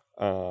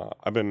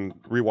I've been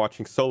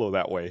rewatching Solo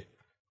that way.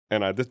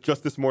 And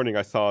just this morning,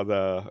 I saw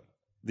the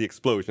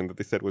explosion that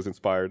they said was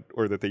inspired,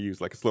 or that they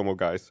used like a slow-mo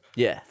guys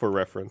for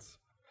reference.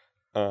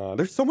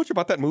 There's so much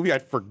about that movie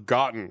I'd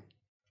forgotten.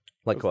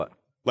 Like what?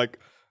 Like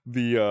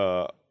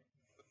the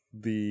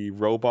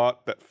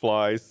robot that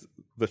flies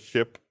the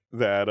ship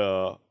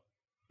that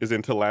is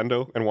into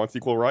Lando and wants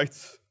equal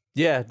rights.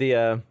 Yeah,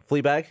 the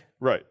Fleabag.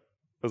 Right.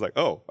 I was like,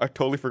 oh, I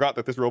totally forgot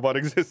that this robot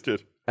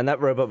existed. And that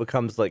robot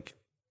becomes like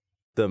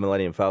the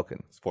Millennium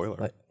Falcon. Spoiler.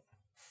 Like-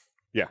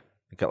 Yeah.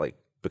 It got like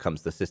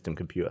becomes the system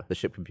computer, the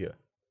ship computer.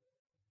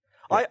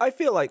 I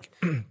feel like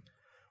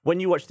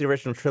when you watch the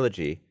original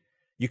trilogy,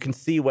 you can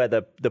see where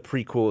the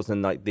prequels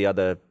and like the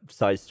other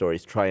side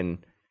stories try and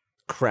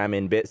cram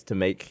in bits to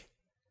make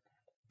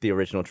the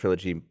original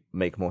trilogy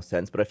make more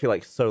sense. But I feel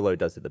like Solo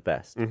does it the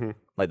best.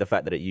 Like the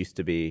fact that it used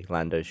to be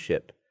Lando's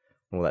ship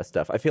and all that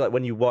stuff. I feel like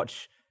when you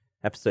watch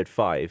Episode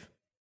 5,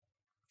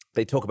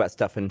 they talk about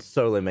stuff and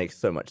Solo makes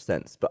so much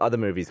sense. But other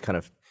movies kind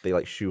of, they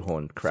like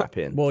shoehorn crap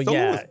in. Well,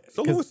 yeah.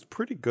 Solo was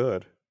pretty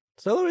good.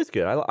 Solo is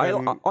good.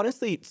 I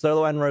honestly,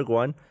 Solo and Rogue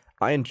One,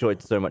 I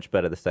enjoyed so much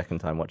better the second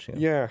time watching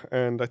it. Yeah,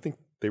 and I think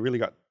they really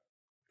got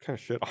kind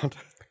of shit on.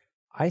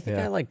 I think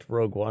I liked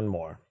Rogue One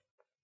more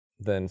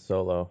than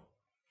Solo.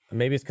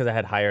 Maybe it's because I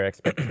had higher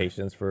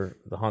expectations for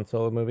the Han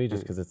Solo movie,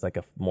 just because it's like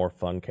a more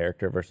fun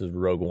character versus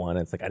Rogue One.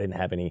 It's like I didn't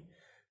have any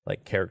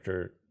like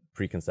character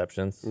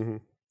preconceptions.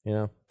 You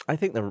know, I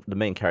think the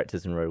main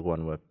characters in Rogue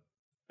One were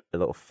a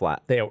little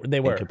flat. they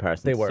were in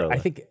comparison they to were. Solo. I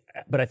think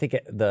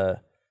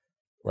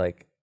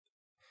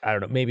I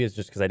don't know. Maybe it's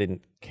just because I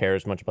didn't care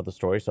as much about the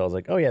story, so I was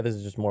like, oh yeah, this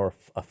is just more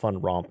a fun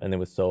romp. And then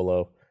with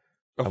Solo,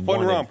 A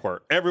fun romp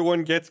where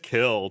everyone gets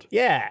killed.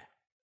 Yeah.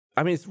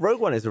 I mean, Rogue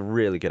One is a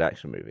really good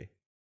action movie.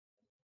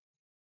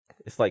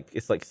 It's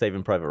like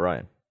Saving Private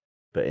Ryan,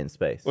 but in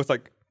space. Well, it's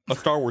like a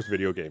Star Wars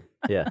video game.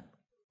 Yeah.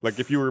 Like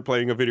if you were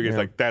playing a video game, it's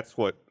like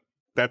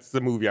that's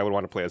the movie I would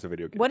want to play as a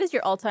video game. What is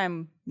your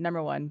all-time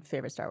number one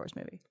favorite Star Wars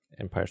movie?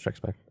 Empire Strikes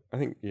Back. I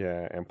think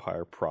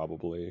Empire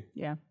probably.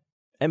 Yeah.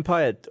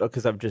 Empire,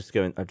 because I've just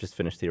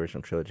finished the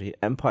original trilogy.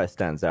 Empire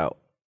stands out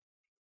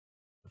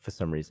for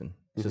some reason.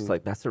 It's just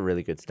like that's a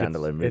really good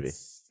standalone movie,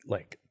 It's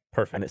like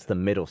perfect. and it's the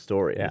middle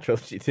story in the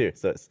trilogy too.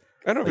 So it's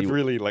I don't know if it's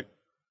really like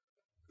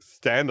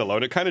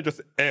standalone. It kind of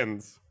just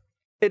ends.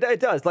 it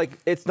does like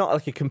it's not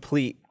like a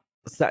complete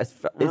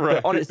satisfaction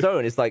Right. on its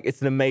own. It's like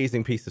it's an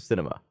amazing piece of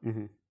cinema.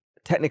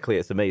 Technically,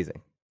 it's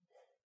amazing,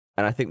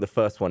 and I think the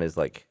first one is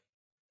like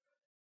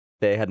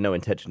they had no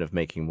intention of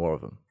making more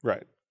of them.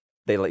 Right.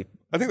 They like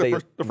I think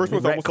the first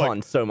one's almost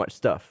like so much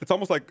stuff. it's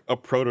almost like a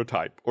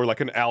prototype or like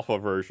an alpha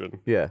version.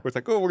 Yeah. Where it's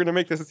like, oh, we're gonna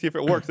make this and see if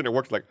it works, and it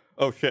works. Like,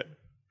 oh shit.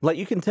 Like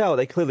you can tell,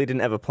 they clearly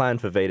didn't ever plan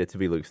for Vader to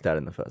be Luke's dad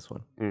in the first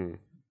one.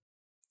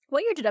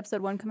 What year did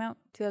Episode 1 come out?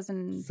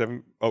 2000.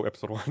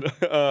 Episode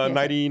 1.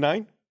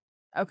 99.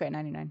 Okay,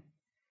 99.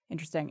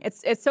 Interesting.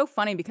 It's so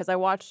funny because I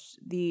watched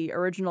the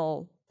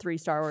original 3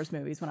 Star Wars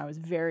movies when I was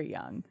very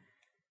young,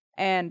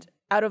 and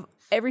out of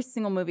every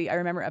single movie, I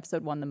remember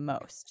Episode 1 the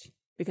most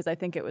because I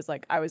think it was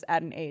like I was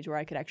at an age where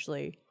I could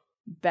actually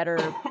better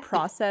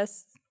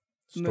process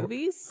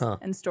movies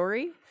and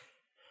story.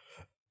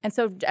 And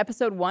so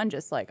Episode 1,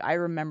 just like I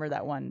remember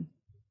that one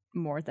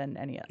more than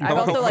any other. I've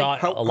also like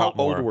How lot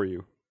old more. were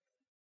you?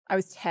 I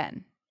was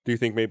 10. Do you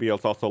think maybe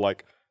it's also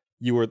like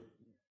you were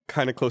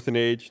kind of close in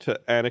age to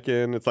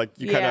Anakin? It's like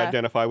you kind of Yeah.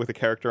 identify with the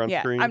character on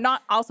screen. I'm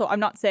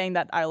not saying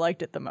that I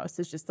liked it the most.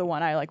 It's just the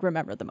one I like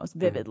remember the most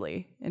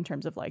vividly in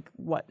terms of like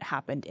what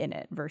happened in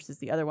it versus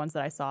the other ones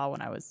that I saw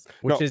when I was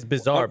Which is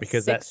bizarre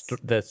because Six.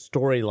 the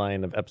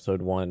storyline of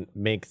Episode 1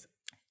 makes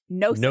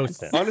no no sense.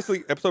 sense.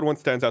 Honestly, Episode 1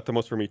 stands out the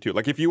most for me too.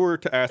 Like if you were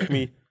to ask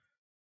me,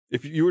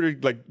 if you were to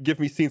like give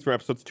me scenes from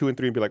Episodes 2 and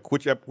 3 and be like,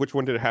 which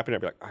one did it happen? I'd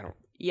be like, I don't.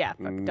 Yeah,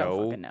 No.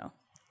 don't fucking know.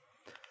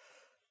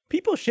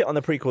 People shit on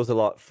the prequels a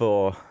lot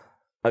for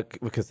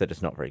because they're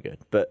just not very good,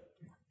 but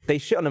they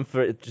shit on them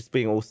for it just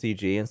being all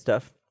CG and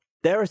stuff.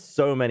 There are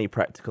so many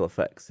practical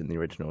effects in the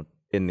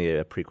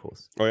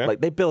prequels. Oh yeah.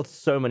 Like they build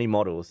so many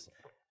models.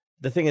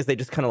 The thing is, they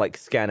just kind of like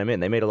scan them in.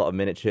 They made a lot of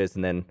miniatures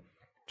and then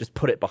just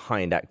put it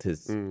behind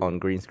actors on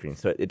green screen,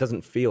 so it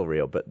doesn't feel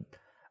real. But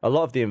a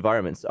lot of the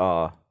environments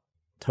are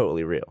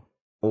totally real,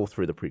 all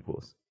through the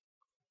prequels.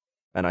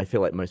 And I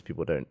feel like most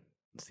people don't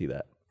see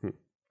that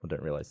or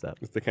don't realize that.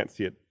 They can't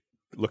see it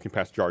looking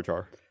past Jar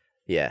Jar.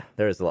 Yeah,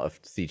 there is a lot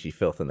of CG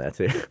filth in there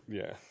too.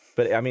 Yeah.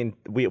 But I mean,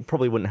 we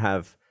probably wouldn't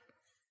have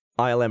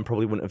ILM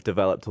probably wouldn't have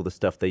developed all the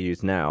stuff they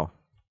use now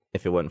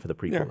if it weren't for the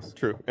Yeah, prequels.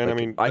 true. And Like, I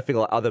mean, I feel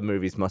like other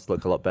movies must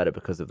look a lot better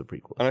because of the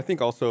prequels. and I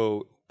think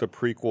also the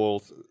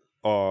prequels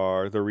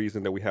are the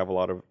reason that we have a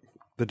lot of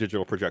the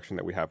digital projection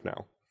that we have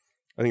now.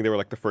 I think they were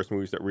like the first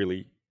movies that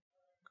really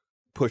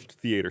pushed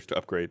theaters to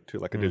upgrade to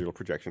like a digital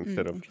projection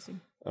instead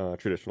of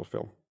traditional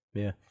film.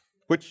 Yeah.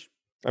 Which,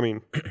 I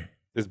mean,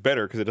 is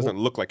better because it doesn't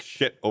look like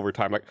shit over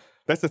time. Like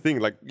that's the thing.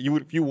 Like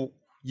if you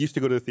used to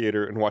go to the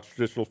theater and watch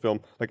traditional film,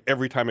 like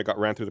every time it got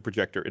ran through the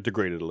projector, it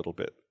degraded a little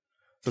bit.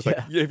 So it's like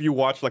if you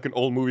watch like an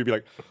old movie, be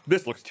like,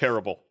 this looks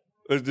terrible.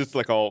 It's just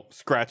like all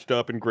scratched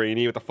up and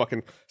grainy with the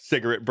fucking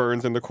cigarette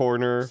burns in the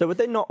corner. So would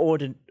they not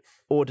order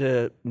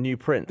new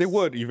prints? They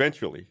would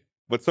eventually,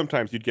 but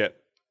sometimes you'd get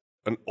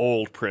an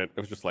old print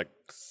that was just like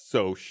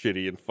so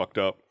shitty and fucked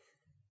up.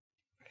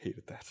 I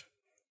hated that.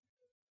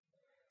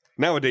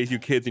 Nowadays, you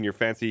kids in your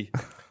fancy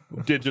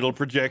digital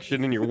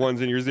projection and your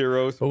ones and your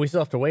zeros. But we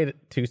still have to wait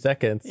 2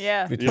 seconds.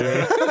 Yeah.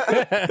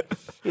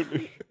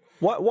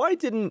 Why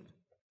didn't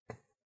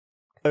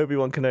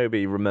Obi-Wan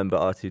Kenobi remember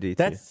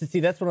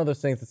R2-D2? That's one of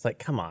those things that's like,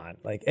 come on.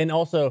 Like, and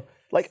also,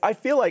 like, I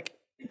feel like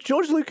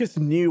George Lucas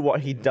knew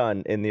what he'd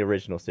done in the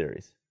original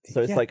series.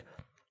 So it's like,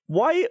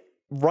 why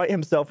write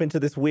himself into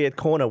this weird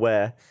corner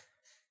where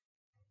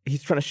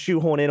he's trying to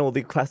shoehorn in all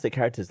the classic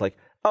characters? Like,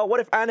 oh, what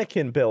if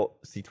Anakin built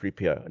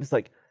C-3PO? And it's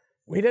like,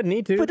 we didn't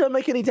need to. but it doesn't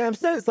make any damn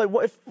sense. Like,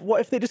 what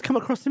if they just come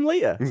across him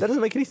later? That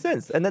doesn't make any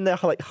sense. And then they're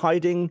like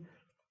hiding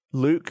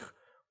Luke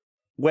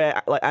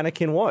where like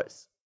Anakin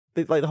was.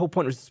 Like the whole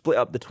point was to split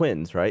up the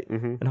twins, right?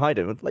 And hide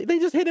him. Like they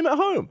just hid him at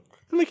home.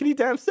 Doesn't make any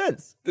damn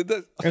sense.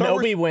 And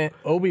Obi-Wan,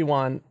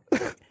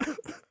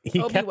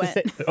 he kept the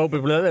same.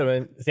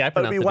 Obi-Wan. See, I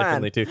pronounce it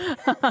differently too.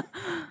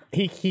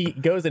 He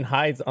goes and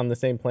hides on the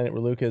same planet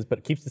where Luke is,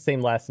 but keeps the same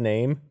last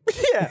name.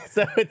 Yeah.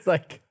 So it's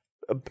like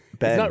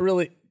Ben. it's not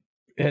really.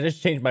 I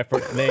just changed my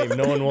first name.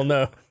 No one will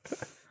know.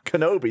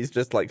 Kenobi's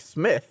just like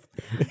Smith.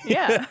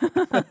 Yeah.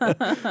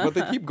 But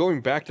they keep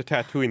going back to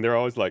Tatooine. They're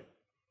always like,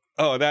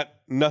 oh, that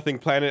nothing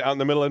planet out in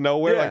the middle of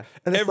nowhere. Yeah. Like,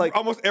 And it's like-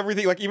 almost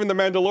everything, like even the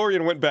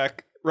Mandalorian went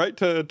back right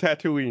to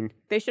Tatooine.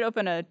 They should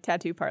open a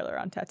tattoo parlor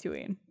on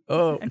Tatooine.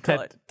 Oh, And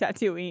call it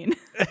Tatooine.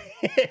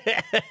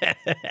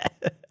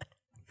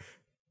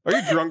 Are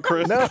you drunk,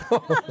 Chris? No,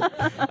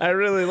 I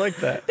really like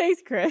that.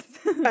 Thanks, Chris.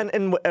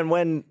 And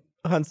when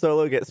Han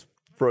Solo gets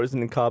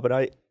frozen in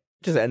carbonite,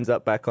 just ends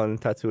up back on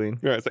Tatooine.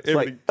 Yeah, it's like, It's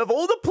like, of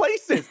all the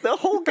places, the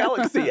whole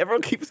galaxy,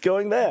 everyone keeps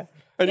going there.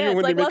 and Yeah, even it's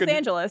when like they Los make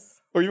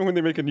Angeles. or even when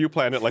they make a new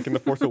planet, like in The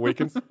Force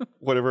Awakens,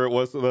 whatever it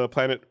was, the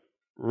planet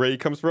Rey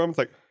comes from, it's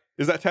like,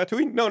 is that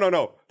Tatooine?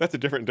 No. That's a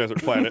different desert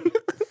planet.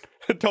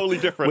 Totally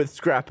different. With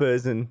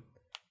scrappers and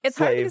It's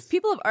hard because slaves.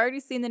 people have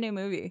already seen the new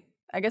movie.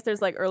 I guess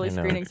there's like early I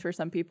know. screenings for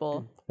some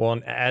people. Well,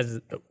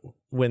 and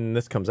when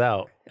this comes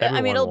out, I mean,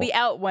 everyone it'll will- be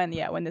out when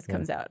this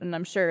comes out, and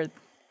I'm sure.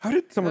 How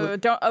did some of the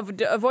Don't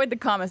avoid the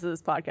comments of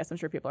this podcast. I'm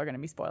sure people are going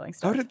to be spoiling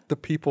stuff. How did the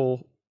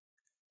people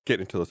get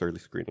into those early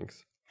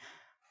screenings?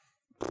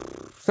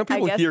 Some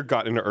people guess- here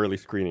got into early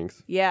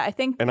screenings, Yeah, I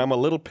think. and I'm a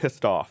little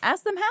pissed off.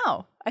 Ask them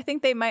how. I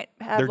think they might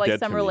have They're like dead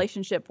some to me.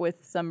 relationship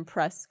with some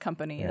press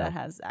company that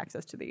has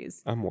access to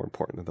these. I'm more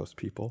important than those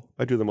people.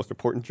 I do the most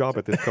important job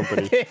at this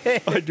company.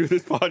 I do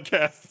this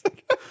podcast.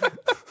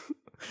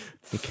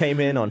 he came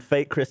in on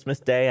fake Christmas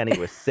Day and he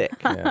was sick.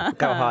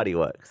 Look how hard he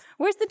works.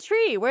 Where's the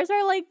tree? Where's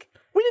our like?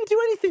 We didn't do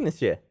anything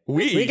this year.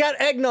 We got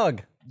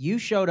eggnog. You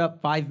showed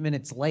up 5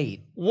 minutes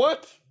late,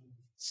 What?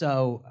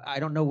 so I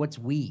don't know what's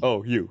we.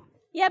 Oh, you.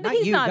 Yeah, but not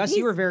he's you, not. Gus. He's,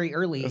 You were very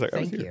early. was like, I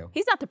was Thank here. you.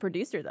 he's not the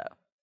producer though.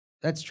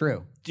 That's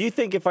true. Do you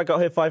think if I got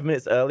here 5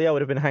 minutes early, I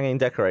would have been hanging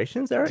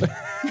decorations, Eric?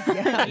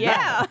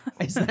 Yeah.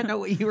 Is that not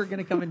what you were going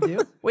to come and do?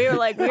 We were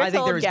like, we were I think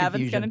there told was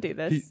Gavin's confusion. going to do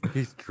this.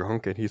 He's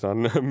drunk and he's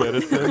on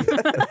medicine.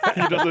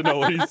 He doesn't know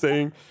what he's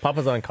saying.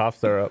 Papa's on cough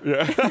syrup.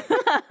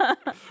 Yeah.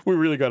 We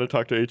really got to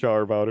talk to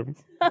HR about him.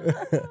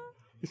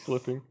 He's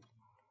slipping.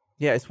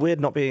 Yeah, it's weird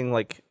not being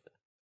like,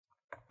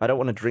 I don't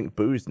want to drink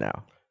booze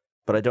now,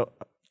 but I have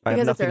Because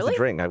it's nothing to early?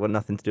 drink. I've got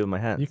nothing to do with my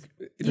hands.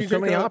 There's so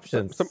many drink,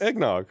 options. Some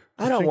eggnog.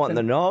 I don't want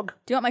the nog.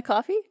 Do you want my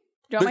coffee? Do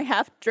you want my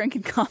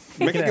half-drinking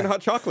coffee? Mexican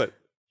hot chocolate.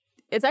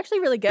 It's actually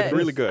really good. It's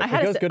really good. I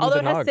had It goes good with although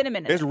the it has nog.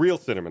 cinnamon in It's it. real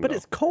cinnamon, But though.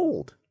 it's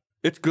cold.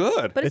 It's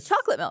good. But it's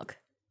chocolate milk.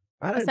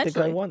 I don't think I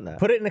Essentially. want that.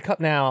 Put it in a cup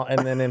now, and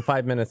then in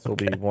 5 minutes it'll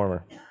be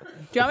warmer. Do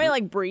you want me to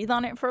like breathe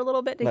on it for a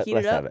little bit to heat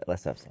Let's it up? have it.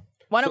 Let's have some.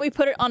 Why don't we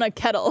put it on a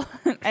kettle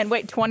and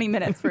wait 20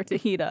 minutes for it to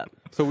heat up?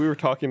 So we were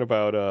talking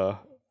about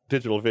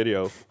digital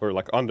video or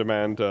like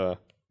on-demand. You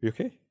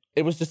okay?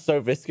 It was just so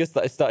viscous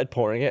that I started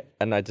pouring it,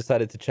 and I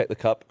decided to check the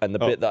cup, and the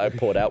bit that I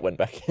poured out went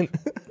back in.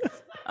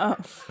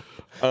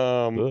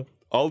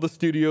 All the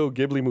Studio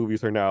Ghibli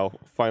movies are now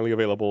finally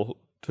available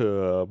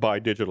to buy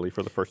digitally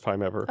for the first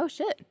time ever. Oh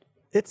shit.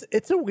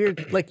 It's a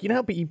weird, like, you know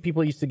how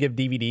people used to give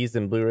DVDs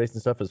and Blu-rays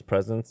and stuff as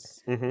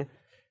presents? Mm-hmm.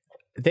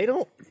 They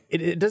don't,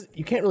 it does,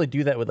 you can't really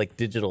do that with like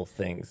digital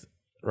things,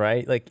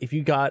 right? Like if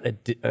you got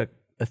a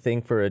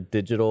thing for a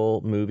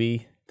digital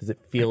movie, does it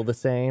feel the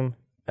same?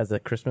 as a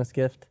Christmas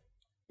gift?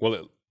 Well,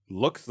 it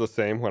looks the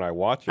same when I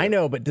watch it. I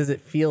know, but does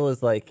it feel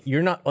as like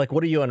you're not like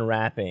what are you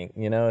unwrapping?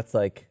 You know, it's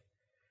like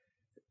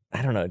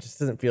I don't know. It just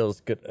doesn't feel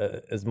as good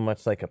as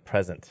much like a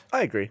present,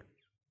 I agree.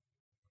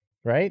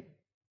 right?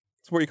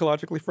 It's more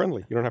ecologically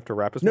friendly. You don't have to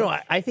wrap as No,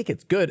 much. I think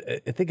it's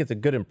good. I think it's a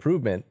good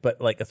improvement, but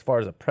like as far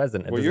as a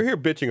present, it Well, doesn't- you're here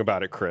bitching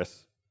about it,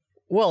 Chris.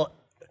 Well,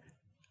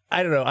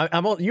 I don't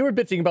know. You were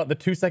bitching about the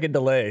 2-second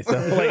delay, so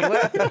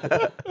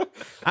like,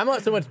 I'm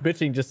not so much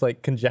bitching, just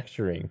like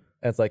conjecturing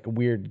as like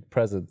weird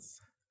presents.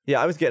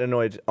 Yeah, I was getting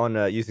annoyed on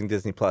using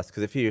Disney Plus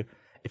because if you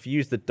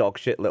use the dog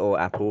shit little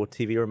Apple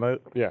TV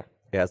remote, Yeah.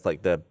 it has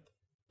like the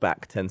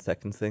back 10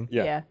 seconds thing.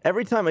 Yeah.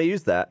 Every time I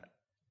use that,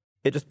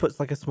 it just puts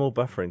like a small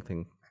buffering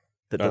thing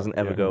that doesn't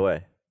ever go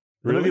away.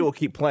 The movie will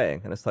keep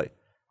playing, and it's like,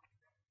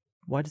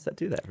 why does that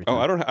do that every time? Oh,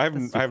 I don't. I have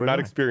not annoying.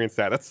 experienced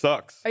that. That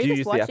sucks. Are Do you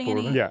you just use the watching Apple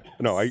any remote? Yeah.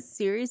 No,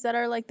 series that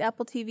are like the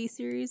Apple TV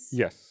series?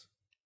 Yes.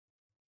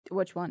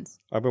 Which ones?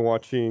 I've been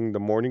watching the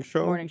morning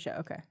show. Morning show.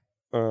 Okay.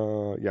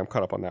 Yeah, I'm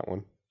caught up on that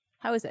one.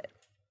 How is it?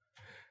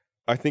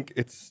 I think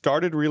it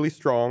started really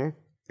strong.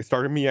 It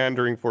started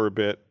meandering for a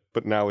bit,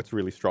 but now it's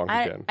really strong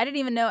I again. didn't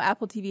even know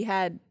Apple TV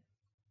had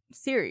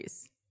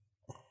series.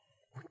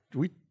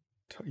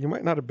 You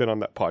might not have been on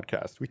that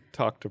podcast. We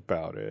talked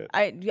about it.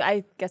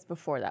 I guess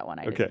before that one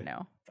I Okay. didn't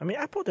know. I mean,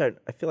 Apple don't.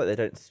 I feel like they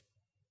don't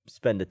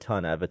spend a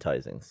ton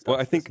advertising stuff. Well,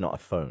 I think- it's not a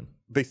phone.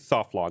 They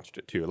soft launched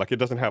it too. Like it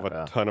doesn't have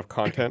a ton of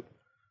content.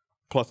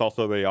 Plus,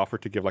 also they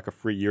offered to give like a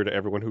free year to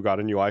everyone who got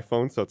a new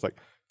iPhone. So it's like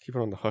keep it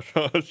on the hush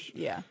hush.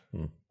 Yeah.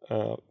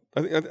 I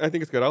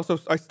think it's good.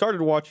 I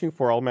started watching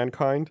For All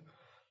Mankind.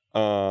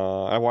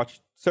 I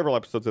watched several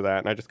episodes of that,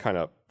 and I just kind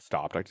of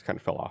stopped. I just kind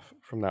of fell off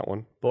from that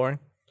one. Boring.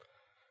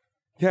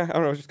 Yeah, I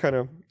don't know. It's just kind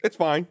of it's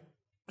fine.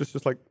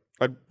 Just like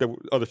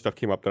other stuff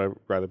came up that I'd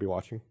rather be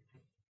watching.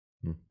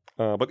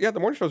 But yeah, the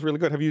morning show is really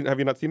good. Have you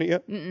not seen it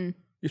yet? Mm-mm.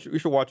 You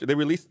should watch it. They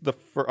released the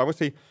I would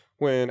say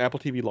when Apple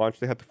TV launched,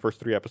 they had the first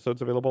 3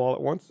 episodes available all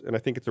at once, and I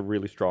think it's a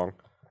really strong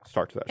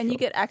start to that. And show. you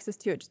get access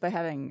to it just by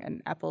having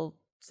an Apple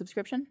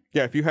subscription?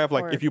 Yeah, if you have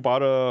Or- if you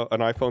bought an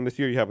iPhone this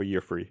year, you have a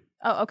year free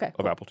Oh, okay. of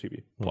Cool. Apple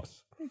TV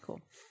Plus. Very cool.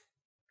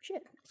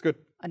 Shit. It's good.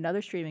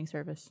 Another streaming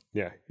service.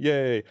 Yeah,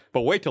 yay!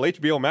 But wait till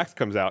HBO Max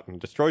comes out and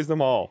destroys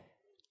them all.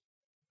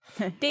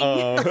 Ding.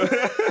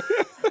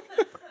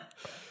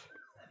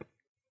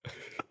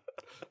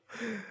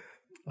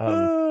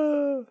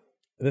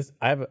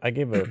 I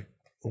gave a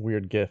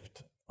weird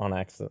gift on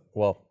accident.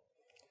 Well,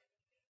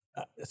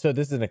 so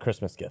this isn't a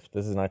Christmas gift.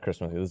 This is not a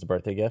Christmas gift. This is a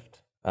birthday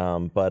gift.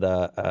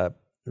 But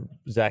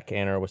Zach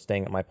Anner was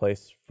staying at my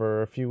place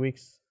for a few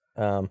weeks.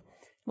 Well,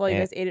 you and-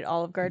 guys ate at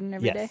Olive Garden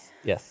every day.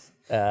 Yes.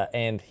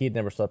 And he had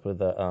never slept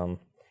with A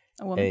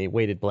woman. a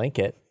weighted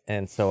blanket,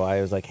 and so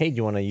I was like, "Hey, do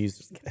you want to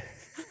use?"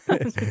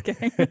 Just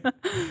kidding.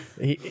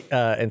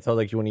 And so I was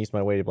like, "Do you want to use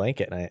my weighted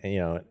blanket?"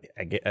 And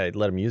I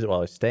let him use it while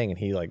I was staying, and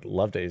he like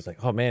loved it. He's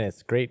like, "Oh man,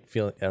 it's great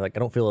feeling like I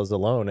don't feel as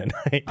alone at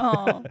night."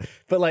 Aw.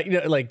 But like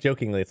like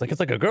jokingly, it's like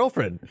a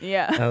girlfriend.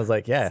 Yeah. And I was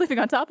like, "Yeah." Sleeping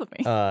on top of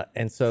me.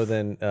 And so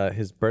then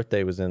his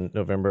birthday was in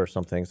November or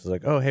something. So I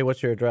was like, "Oh, hey,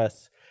 what's your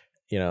address?"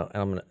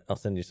 And I'll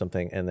send you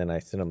something. And then I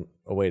sent him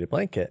a weighted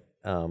blanket.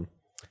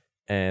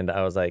 And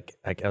I was like,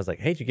 hey,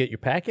 did you get your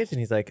package? And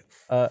he's like,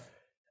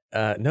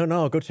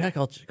 no, go check.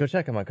 I'll go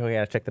check. I'm like, oh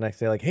yeah, I checked the next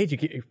day. Like, hey, did you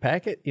get your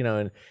packet?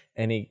 And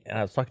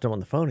I was talking to him on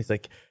the phone. He's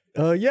like,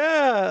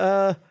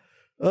 yeah,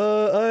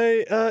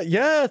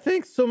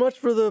 thanks so much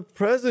for the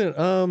present.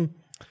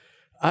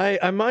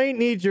 I might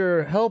need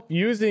your help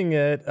using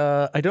it.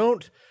 I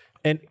don't,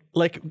 and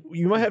like,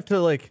 you might have to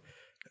like,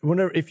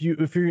 whenever if you're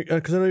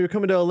because I know you're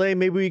coming to LA,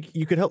 maybe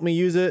you could help me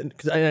use it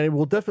because I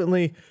will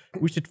definitely.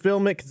 We should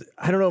film it because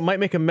I don't know, it might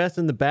make a mess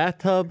in the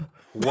bathtub.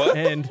 What?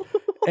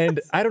 And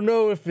I don't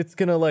know if it's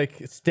gonna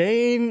like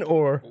stain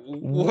or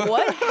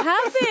What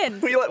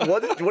happened? You're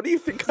like, what do you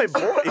think I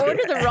bought you?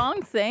 Order the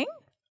wrong thing?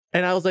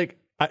 And I was like,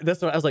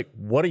 that's what I was like.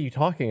 What are you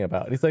talking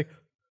about? And he's like,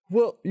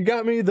 well, you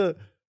got me the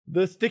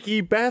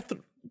sticky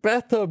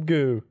bathtub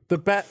goo,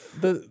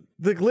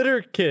 the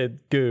glitter kid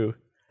goo.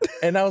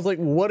 And I was like,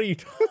 what are you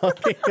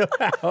talking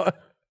about?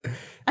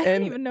 I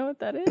don't even know what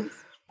that is.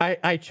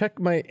 I checked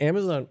my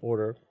Amazon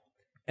order,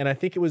 and I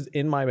think it was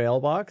in my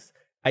mailbox.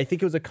 I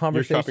think it was a Your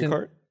conversation. shopping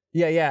cart?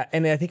 Yeah.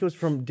 And I think it was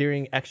from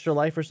during Extra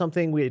Life or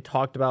something. We had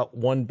talked about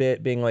one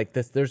bit being like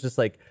this. There's this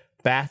like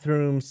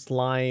bathroom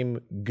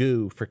slime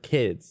goo for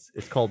kids.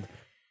 It's called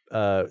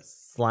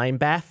slime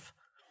bath.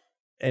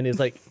 And it's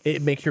like,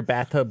 it makes your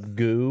bathtub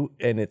goo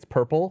and it's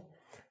purple.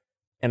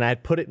 And I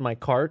had put it in my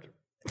cart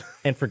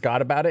and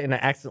forgot about it. And I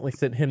accidentally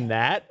sent him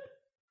that.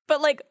 But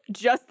like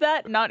just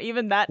that, not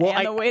even that,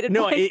 and the weighted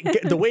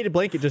blanket. The weighted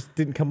blanket just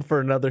didn't come for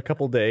another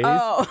couple days.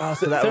 Oh.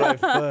 So that would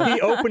have,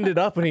 He opened it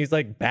up and he's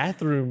like,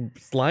 bathroom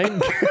slime.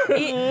 And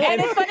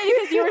it's funny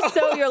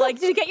because you're like,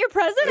 did you get your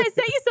present? I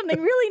sent you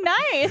something really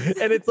nice.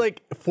 And it's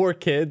like for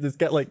kids. It's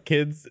got like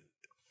kids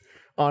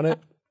on it.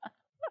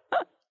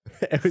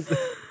 It was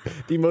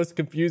the most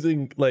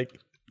confusing like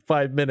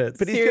 5 minutes.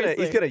 But he's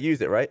Seriously. gonna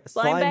use it, right?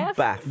 Slime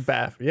bath?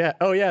 Bath. Yeah.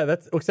 Oh yeah.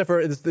 That's except for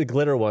it's the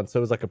glitter one, so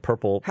it was like a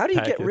purple. How do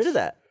you get rid of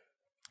that?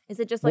 Is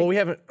it just like Well, we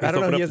haven't. I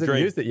don't know. open He up the hasn't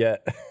drain. used it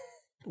yet.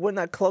 Wouldn't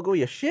that clog all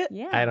your shit?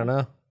 yeah? I don't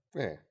know.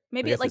 Yeah.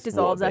 Maybe I it guess like it's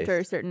dissolves after a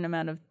water-based. certain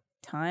amount of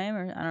time,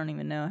 or I don't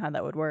even know how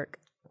that would work.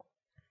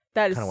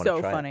 That is Kinda wanna so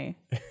try it. funny.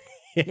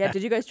 Yeah.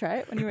 Did you guys try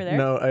it when you were there?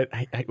 No,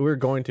 we were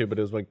going to, but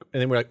it was like,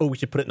 and then we're like, oh, we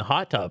should put it in the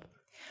hot tub.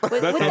 Would,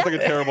 That would sounds that,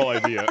 like a terrible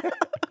idea.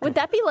 would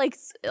that be like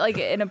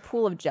in a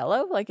pool of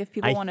Jello? Like if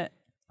people want to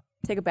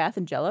take a bath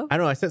in Jello? I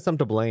don't know. I sent some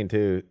to Blaine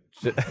too,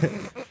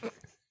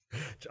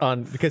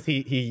 because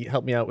he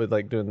helped me out with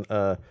like doing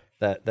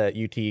that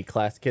UT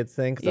class kids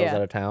thing because I was Yeah.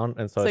 out of town,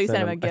 and so, So I you sent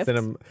sent him a I sent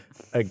him.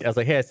 I was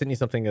like, hey, I sent you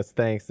something as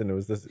thanks, and it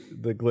was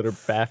the glitter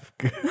bath.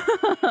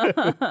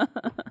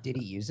 Did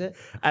he use it?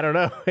 I don't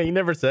know. He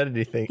never said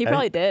anything. He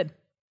probably did.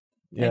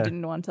 Yeah, And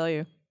didn't want to tell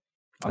you,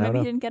 or I don't maybe he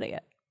know. didn't get it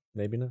yet.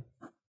 maybe not.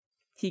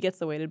 He gets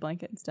the weighted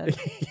blanket instead.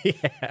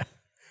 Yeah,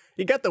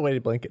 he got the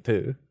weighted blanket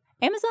too.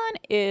 Amazon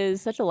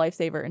is such a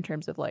lifesaver in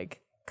terms of like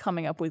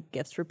coming up with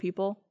gifts for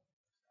people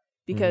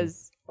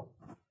because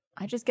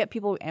I just get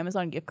people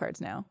Amazon gift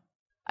cards now.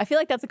 I feel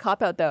like that's a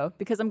cop out though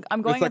because I'm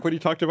going It's like up, what you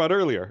talked about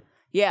earlier.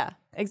 yeah,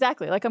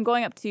 exactly. Like I'm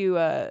going up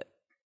to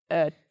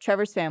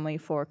Trevor's family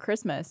for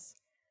Christmas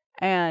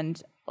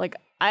and like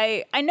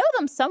I know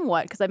them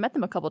somewhat because I met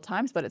them a couple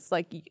times, but it's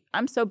like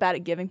I'm so bad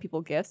at giving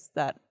people gifts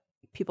that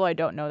people I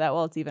don't know that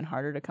well, it's even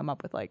harder to come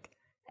up with like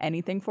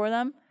anything for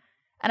them.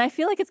 And I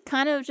feel like it's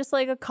kind of just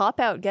like a cop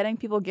out getting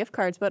people gift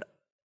cards, but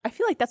I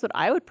feel like that's what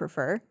I would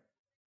prefer.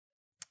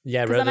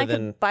 Yeah, Because then rather I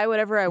than can buy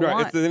whatever I Right.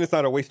 want. Then it's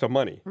not a waste of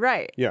money.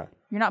 Right. Yeah.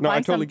 You're not No, I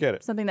buying totally get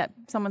it. something that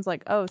someone's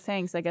like, oh,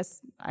 thanks. I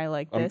guess I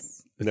like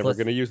this. Never less-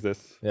 going to use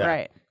this. yeah.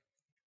 Right.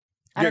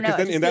 I Yeah, don't know. because it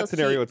then just in that feels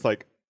scenario, cheap. it's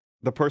like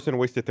the person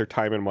wasted their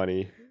time and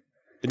money,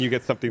 and you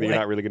get something that you're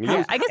not really going to Yeah,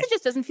 use. I guess it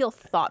just doesn't feel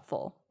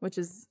thoughtful, which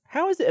is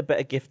How is it a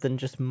better gift than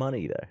just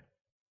money, though?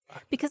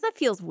 because that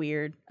feels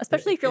weird,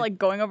 especially if you're like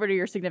going over to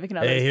your significant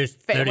other's Hey, here's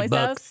family's $30.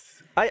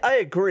 house. I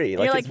agree.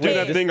 Like, You're it's like, weird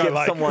hey, to thing I give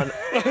like. someone.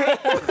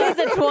 Here's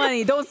a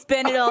 20. Don't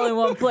spend it all in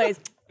one place.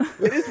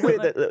 It is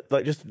weird that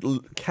like just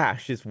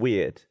cash is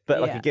weird,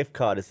 but like Yeah. a gift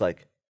card is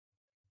like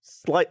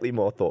slightly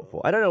more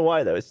thoughtful. I don't know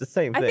why though. It's the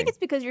same I thing. think it's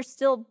because you're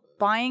still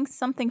buying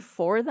something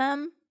for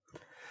them.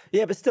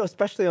 Yeah, but still,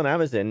 especially on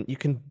Amazon, you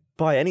can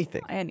buy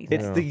anything. Anything.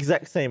 It's the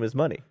exact same as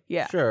money.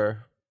 Yeah.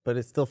 Sure, but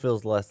it still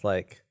feels less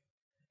like,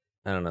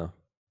 I don't know.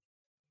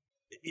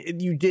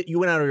 You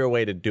went out of your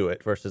way to do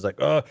it versus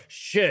like, oh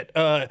shit,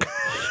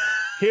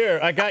 here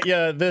I got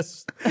you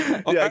this.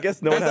 Yeah, I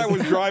guess no one As I has.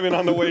 was driving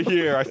on the way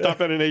here, I stopped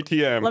at an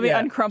ATM. Let me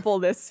uncrumple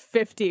this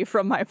 50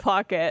 from my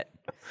pocket.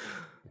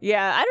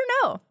 Yeah, I don't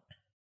know.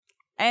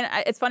 And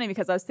it's funny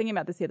because I was thinking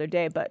about this the other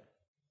day, but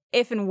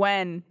if and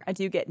when I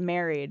do get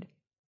married,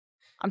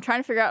 I'm trying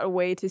to figure out a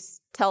way to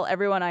tell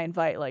everyone I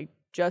invite, like,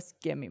 just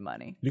give me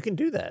money. You can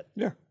do that.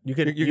 Yeah. You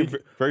could. You can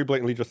very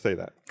blatantly just say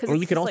that. Because Or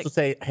you can also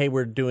say, "Hey,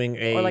 we're doing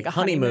a, Or like a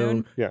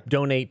honeymoon. Yeah.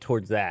 Donate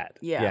towards that."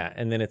 Yeah. yeah.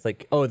 And then it's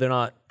like, oh, they're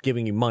not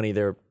giving you money;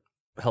 they're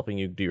helping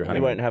you do your You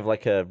honeymoon. won't have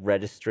like a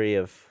registry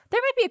of.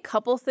 there might be a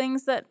couple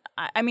things that,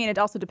 I mean, it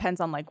also depends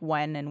on like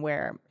when and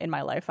where in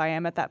my life I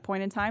am at that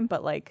point in time,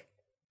 but like,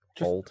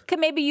 Old. could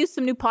maybe use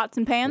some new pots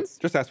and pans.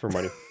 Just ask for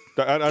money.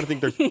 I don't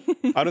think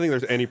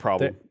there's any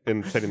problem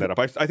in setting that up.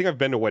 I think I've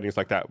been to weddings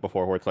like that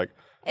before, where it's like,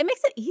 It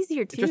makes it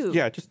easier too.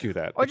 just do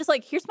that. Or just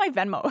like, here's my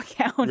Venmo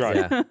account. Right.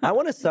 Yeah. I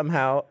want to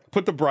somehow.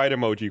 Put the bride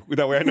emoji.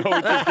 That way I know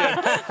what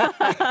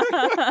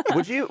to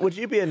get. Would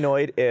you be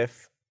annoyed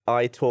if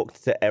I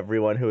talked to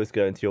everyone who was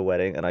going to your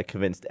wedding and I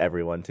convinced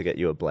everyone to get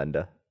you a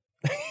blender?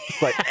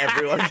 It's like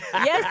everyone.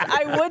 Yes,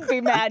 I would be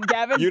mad,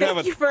 Gavin. You'd Thank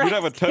have you for a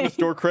ton asking. of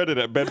store credit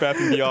at Bed Bath &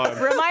 Beyond.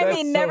 Remind me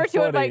That's never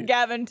so to invite funny.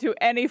 Gavin to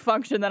any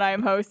function that I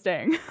am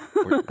hosting.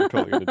 We're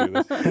totally going to do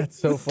this. That's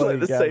so It's like funny.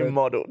 the Gavin. same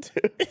model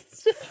too.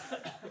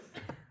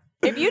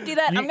 If you do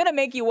that, I'm gonna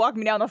make you walk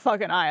me down the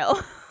fucking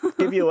aisle.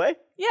 Give you away.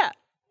 Yeah,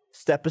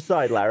 Step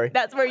aside, Larry.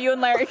 that's where you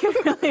and Larry can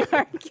really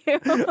argue.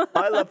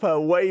 I love her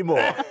way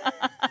more.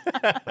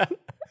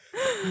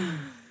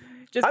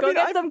 Just I go mean,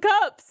 get some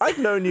cups. I've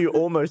known you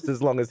almost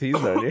as long as he's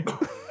known you.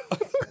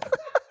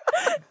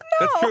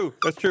 That's true.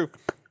 That's true.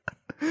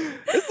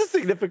 It's a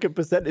significant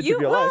percentage you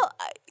of your life. well,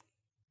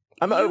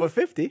 I'm over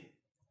 50%.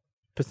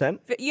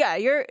 yeah.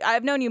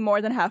 I've known you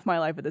more than half my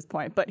life at this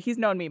point, but he's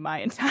known me my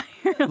entire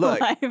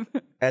life.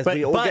 As But-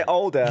 we all but get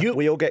older, you-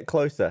 we all get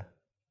closer.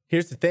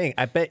 Here's the thing.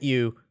 I bet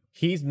you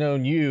he's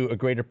known you a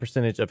greater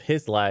percentage of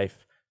his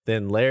life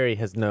than Larry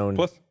has known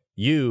Plus-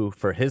 you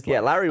for his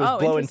Yeah, life. Larry was Oh,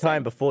 blowing interesting.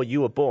 time before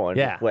you were born,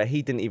 Yeah. where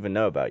he didn't even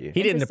know about you.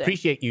 He didn't Interesting.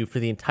 appreciate you for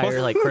the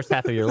entire like first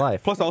half of your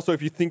life. Plus, also,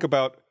 if you think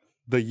about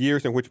the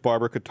years in which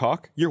Barbara could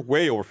talk, you're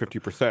way over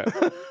 50%.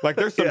 Like,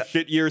 there's some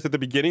shit years at the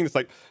beginning. It's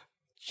like,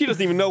 she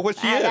doesn't even know what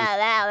she is.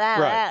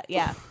 Right.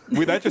 Yeah.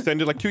 That just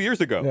ended like 2 years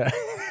ago. Yeah.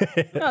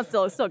 No,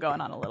 it's still going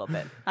on a little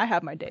bit. I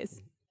have my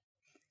days.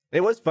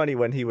 It was funny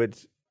when he would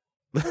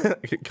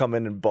come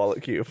in and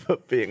bollock you for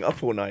being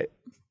up all night.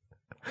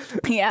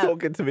 Yeah.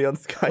 talking to me on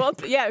Skype. Well,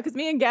 yeah, because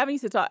me and Gavin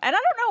used to talk. And I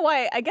don't know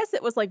why. I guess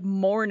it was like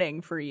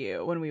morning for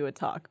you when we would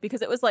talk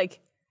because it was like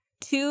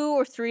 2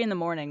 or 3 in the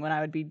morning when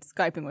I would be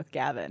Skyping with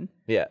Gavin.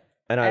 Yeah,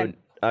 and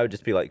I would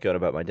just be like going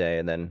about my day,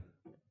 and then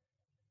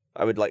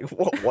I would like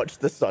watch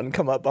the sun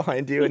come up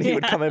behind you, and he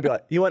would come in and be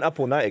like, "You went up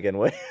all night again,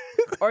 wait?"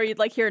 Or you'd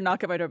like hear a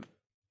knock at my door,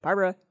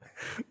 Barbara,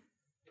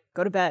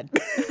 go to bed.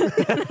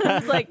 I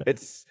was like,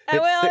 It's I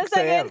will in a 6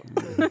 a.m.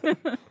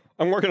 second.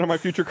 I'm working on my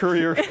future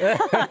career.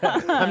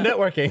 I'm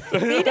networking.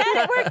 See, Dad,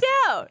 it worked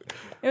out.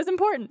 It was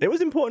important. It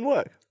was important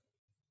work.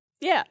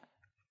 Yeah.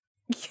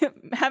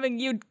 Having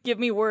you give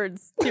me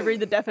words to read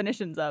the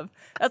definitions of.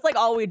 That's like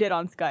all we did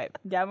on Skype.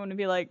 Gavin would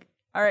be like,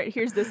 all right,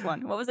 here's this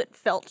one. What was it?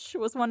 Felch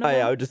was one of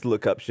them. I would just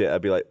look up shit.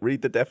 I'd be like,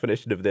 read the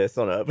definition of this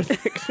on Urban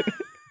Dictionary.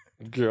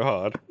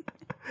 God.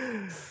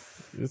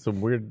 It's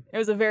some weird. It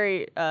was a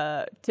very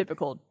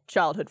typical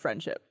childhood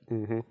friendship.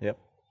 Yep,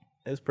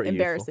 it was pretty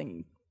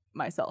Embarrassing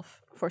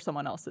myself for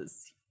someone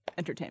else's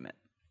entertainment.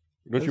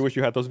 Don't you wish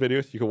you had those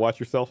videos? You could watch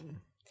yourself.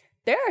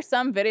 There are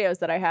some videos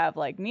that I have,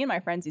 like me and my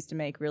friends used to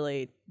make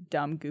really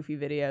dumb, goofy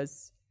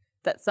videos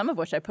that some of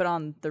which I put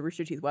on the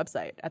Rooster Teeth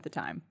website at the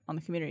time, on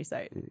the community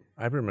site.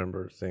 I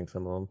remember seeing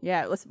some of them.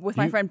 Yeah, it was with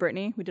my friend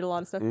Brittany. We did a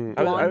lot of stuff. You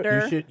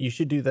Wander.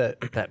 should do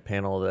that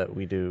panel that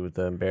we do,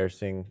 the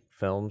embarrassing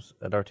films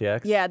at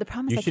RTX. Yeah, the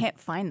problem is I can't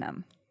find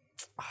them.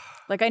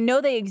 Like I know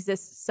they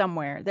exist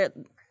somewhere.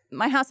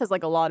 My house has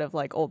like a lot of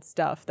like old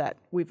stuff that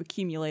we've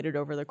accumulated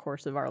over the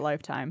course of our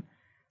lifetime.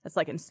 That's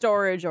like in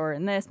storage or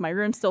in this. My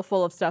room's still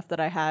full of stuff that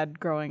I had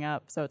growing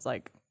up. So it's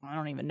like, I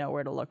don't even know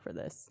where to look for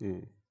this.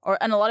 And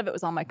a lot of it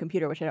was on my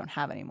computer, which I don't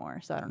have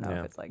anymore. So I don't know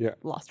if it's like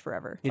lost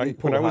forever. You didn't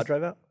pull the hard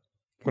drive out?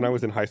 When I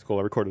was in high school,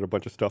 I recorded a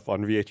bunch of stuff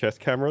on VHS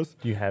cameras.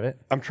 Do you have it?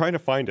 I'm trying to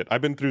find it.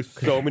 I've been through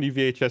so many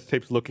VHS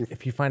tapes looking for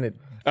If you find it,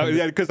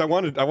 yeah, because I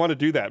want to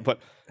do that, but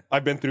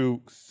I've been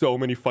through so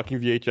many fucking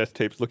VHS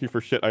tapes looking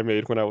for shit I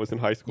made when I was in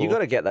high school. You got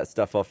to get that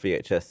stuff off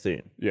VHS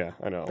soon. Yeah,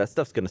 I know. That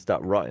stuff's gonna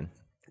start rotting.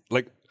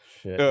 Like,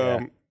 shit,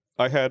 yeah.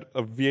 I had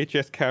a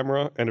VHS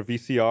camera and a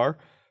VCR,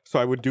 so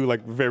I would do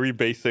like very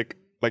basic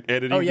like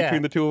editing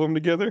between the two of them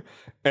together,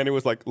 and it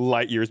was like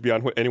light years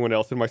beyond what anyone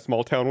else in my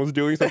small town was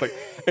doing. So it's like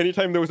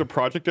anytime there was a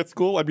project at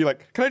school, I'd be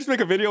like, "Can I just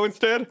make a video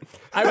instead?"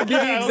 I would do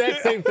the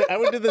exact same thing. I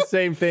would do the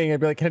same thing. I'd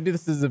be like, "Can I do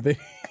this as a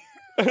video?"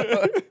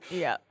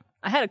 Yeah.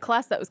 I had a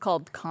class that was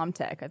called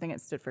Comtech. I think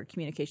it stood for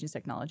Communications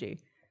Technology.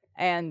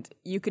 And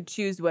you could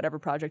choose whatever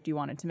project you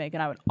wanted to make,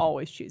 and I would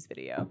always choose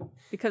video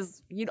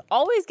because you'd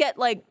always get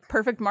like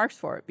perfect marks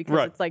for it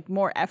because it's like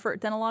more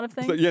effort than a lot of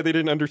things. So, yeah, they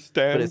didn't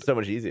understand. But it's so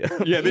much easier.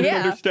 Yeah, they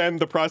didn't understand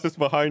the process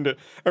behind it.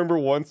 I remember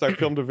once I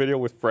filmed a video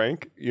with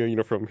Frank, you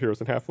know, from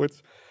Heroes and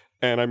Halfwits,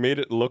 and I made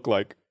it look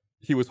like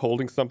he was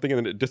holding something and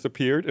then it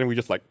disappeared, and we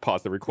just like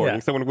paused the recording.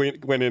 Yeah. Someone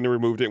went in and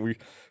removed it, and we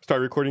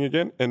started recording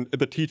again. And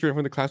the teacher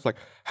from the class was like,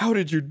 "How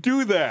did you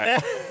do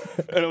that?"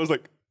 And I was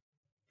like,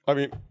 I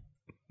mean,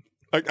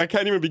 I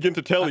can't even begin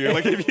to tell you.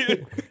 Like,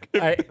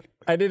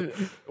 I did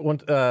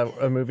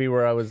a movie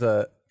where I was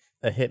a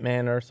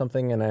hitman or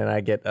something, and then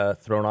I get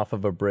thrown off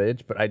of a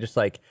bridge. But I just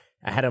like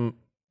I had him.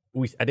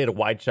 I did a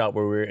wide shot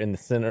where we were in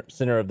the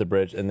center of the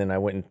bridge, and then I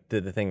went and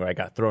did the thing where I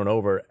got thrown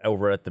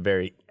over at the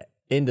very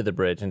end of the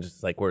bridge, and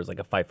just like where it's like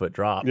a 5-foot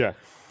drop. yeah.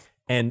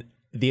 And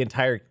the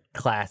entire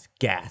class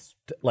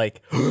gasped,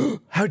 like,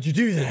 "How'd you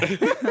do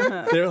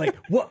that?" They were like,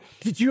 "What?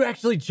 Did you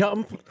actually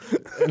jump?"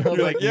 And I was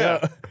You're like,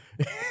 "Yeah."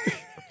 "No."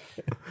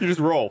 You just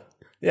roll.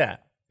 Yeah.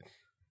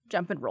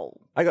 Jump and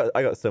roll. I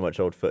got so much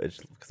old footage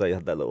because I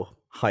had that little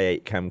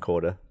Hi8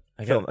 camcorder.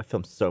 I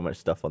filmed so much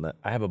stuff on that.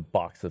 I have a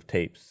box of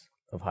tapes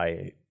of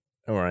Hi8,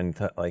 or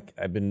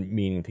I've been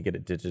meaning to get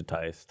it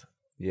digitized.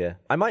 Yeah,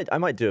 I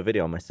might do a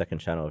video on my second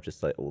channel of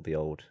just like all the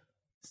old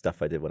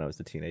stuff I did when I was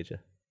a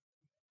teenager.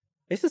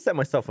 I used to set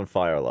myself on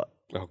fire a lot.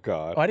 Oh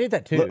God. Oh, I did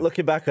that too.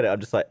 Looking back at it, I'm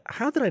just like,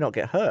 how did I not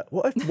get hurt?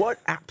 What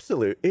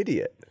absolute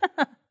idiot!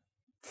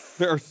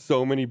 There are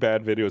so many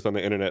bad videos on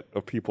the internet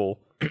of people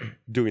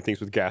doing things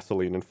with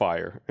gasoline and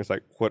fire. It's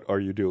like, what are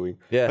you doing?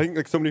 Yeah. I think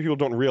like so many people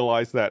don't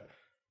realize that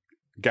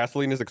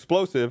gasoline is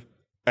explosive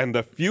and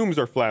the fumes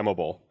are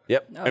flammable.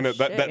 Yep. Oh, And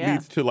that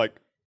leads to like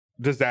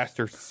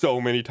disaster so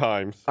many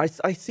times. I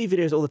see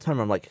videos all the time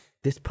where I'm like,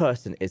 this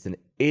person is an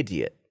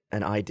idiot,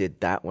 and I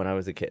did that when I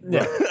was a kid.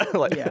 Yeah.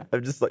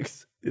 I'm just like,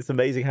 it's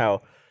amazing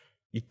how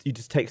you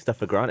just take stuff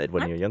for granted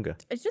when you're younger.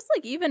 It's just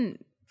like even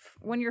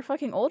when you're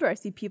fucking older, I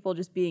see people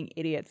just being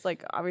idiots.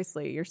 Like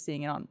obviously you're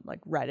seeing it on like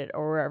Reddit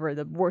or wherever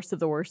the worst of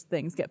the worst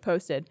things get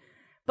posted.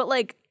 But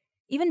like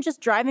even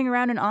just driving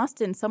around in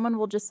Austin, someone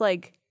will just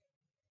like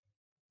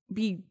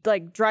be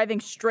like driving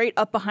straight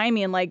up behind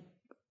me and like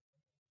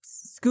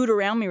scoot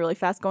around me really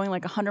fast going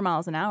like 100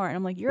 miles an hour. And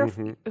I'm like, you're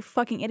a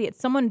fucking idiot.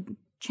 Someone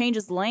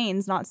changes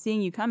lanes not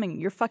seeing you coming.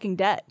 You're fucking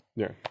dead.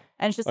 Yeah.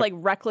 And it's just like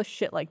reckless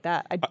shit like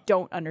that. I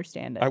don't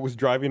understand it. I was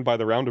driving by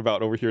the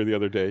roundabout over here the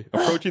other day,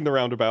 approaching the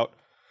roundabout.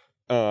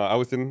 I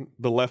was in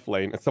the left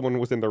lane and someone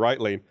was in the right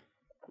lane.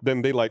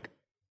 Then they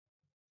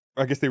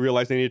I guess they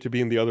realized they needed to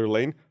be in the other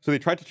lane. So they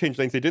tried to change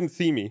lanes. They didn't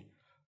see me.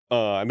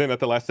 And then at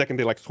the last second,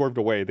 they like swerved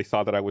away. They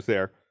saw that I was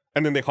there.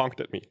 and then they honked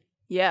at me.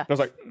 Yeah. And I was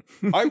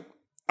like,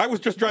 I was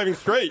just driving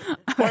straight.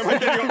 Why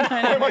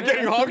am I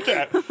getting honked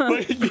at?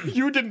 Like,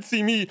 you didn't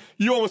see me.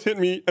 You almost hit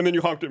me, and then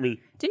you honked at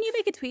me. Didn't you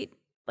make a tweet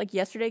like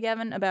yesterday,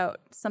 Gavin, about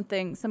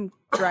some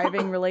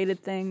driving related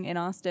thing in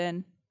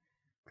Austin?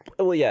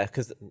 Well, yeah,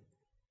 because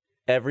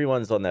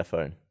everyone's on their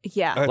phone.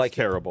 Yeah. That's Like-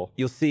 terrible.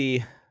 You'll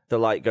see the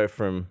light go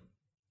from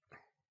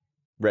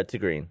red to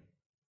green,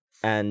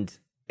 and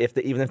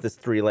even if there's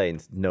 3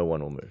 lanes, no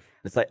one will move.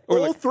 It's like Or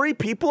all like- 3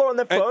 people are on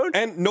their phone.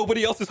 And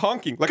nobody else is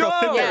honking. Like, I'll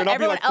sit Go! there Yeah, and I'll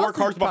be everyone like 4 else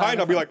cars is behind.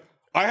 I'll be like,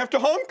 I have to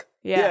honk?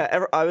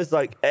 Yeah. I was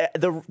like,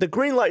 the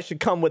green light should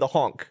come with a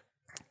honk.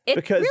 It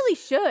because- really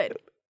should.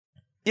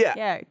 Yeah.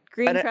 Yeah.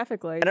 Green And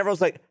traffic lights. And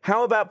everyone's like,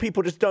 how about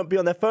people just don't be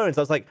on their phones?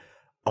 I was like,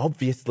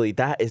 obviously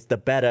that is the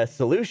better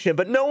solution,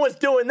 but no one's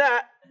doing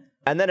that.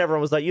 And then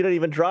everyone was like, you don't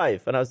even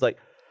drive. And I was like,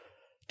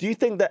 do you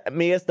think that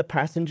me as the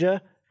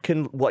passenger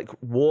can like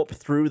warp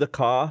through the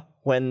car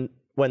when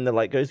the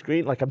light goes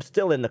green? Like, I'm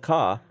still in the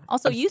car.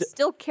 Also, you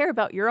still care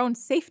about your own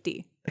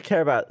safety. I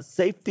care about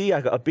safety.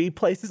 I got to be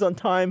places on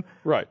time.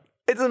 Right.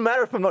 It doesn't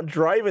matter if I'm not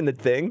driving the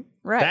thing.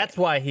 Right. That's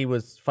why he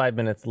was 5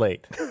 minutes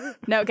late.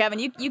 No, Gavin,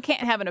 you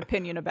can't have an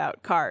opinion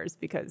about cars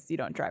because you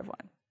don't drive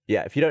one.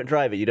 Yeah, if you don't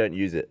drive it, you don't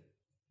use it.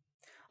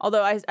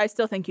 Although I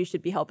still think you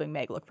should be helping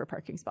Meg look for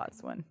parking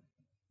spots when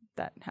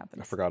that I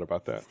happens. forgot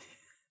about that.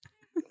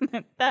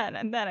 That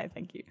I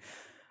think you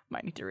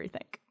might need to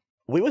rethink.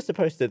 We were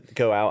supposed to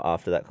go out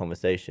after that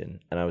conversation,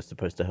 and I was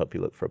supposed to help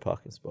you look for a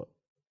parking spot.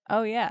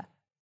 Oh yeah,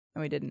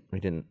 and we didn't. We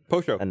didn't.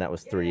 Post-show. And that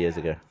was 3 years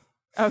ago.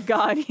 Oh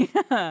God,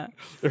 yeah.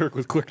 Eric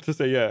was quick to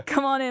say yeah.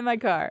 Come on in my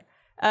car.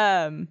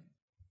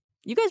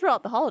 You guys were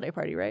at the holiday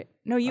party, right?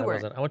 No, you I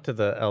weren't. wasn't. I went to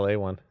the LA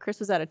one. Chris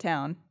was out of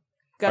town.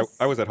 Gus,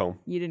 I was at home.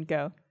 You didn't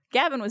go.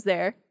 Gavin was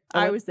there.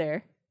 I was there.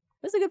 It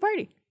was a good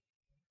party.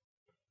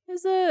 It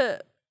was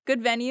a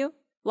good venue.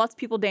 Lots of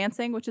people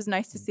dancing, which is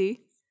nice to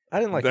see. I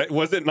didn't like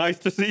Was it nice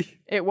to see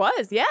It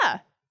was, yeah.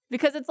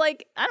 Because it's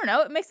like, I don't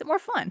know, it makes it more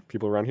fun.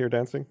 people around here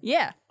dancing?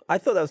 Yeah. I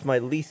thought that was my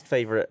least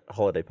favorite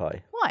holiday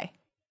party. Why?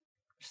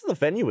 Just the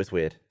venue was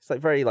weird. It's like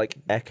very like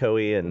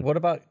echoey and What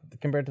about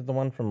compared to the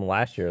one from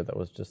last year that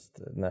was just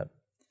in that?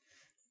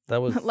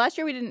 That was Last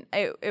year we didn't,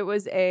 it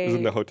was It was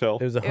in the hotel.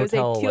 it was a It was a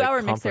hotel 2-hour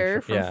like, mixer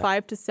conference from room. Yeah.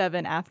 5 to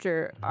 7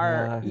 after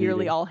our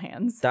yearly all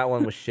hands. that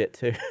one was shit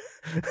too.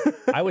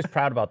 I was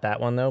proud about that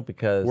one though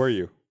because Were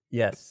you?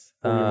 Yes.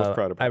 What were you most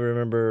proud about? I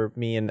remember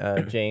me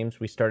and James,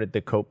 we started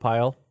the coat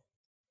pile.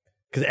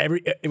 Because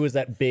it was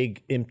that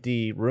big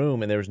empty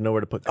room and there was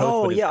nowhere to put coats.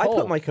 Oh but it's yeah, I cold.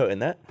 put my coat in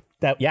that.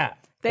 Yeah.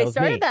 They that was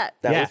started me. that.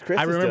 That yeah, was Chris's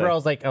I remember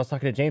doing. I was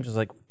talking to James. I was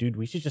like, dude,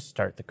 we should just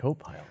start the coat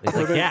pile. He's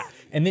like, yeah.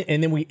 And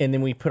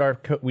then we put our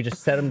coat. We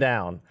just set them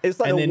down. It was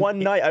like and the then one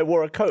night I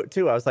wore a coat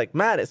too. I was like,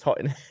 man, it's hot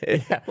in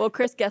here. Well,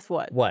 Chris, guess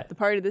what? What? The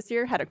party this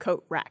year had a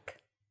coat rack.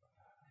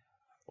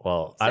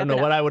 Well, I don't Step know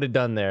it what up. I would have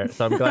done there.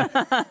 So I'm glad.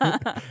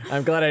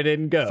 I'm glad I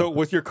didn't go. So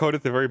was your coat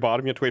at the very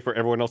bottom? You had to wait for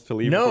everyone else to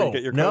leave before you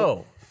get your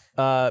coat?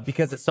 No.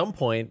 Because at some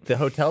point the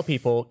hotel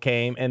people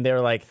came and they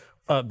were like,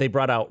 they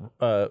brought out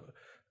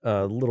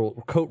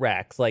little coat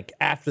racks like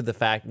after the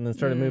fact, and then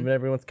started moving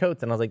everyone's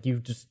coats. And I was like,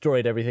 you've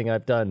destroyed everything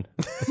I've done.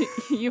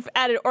 You've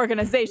added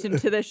organization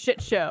to this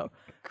shit show.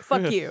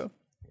 Fuck you.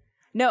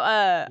 No,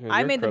 I you're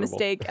made the incredible.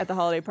 mistake at the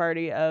holiday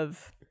party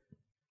of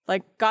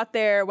like got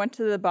there, went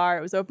to the bar,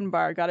 it was open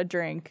bar, got a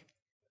drink,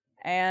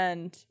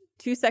 and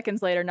 2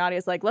 seconds later,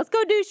 Nadia's like, let's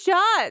go do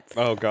shots.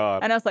 Oh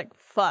God. And I was like,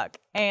 fuck.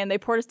 And they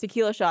poured us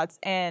tequila shots,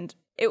 and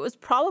it was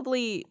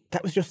probably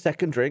That was your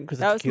second drink? Was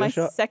that a was tequila my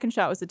shot? second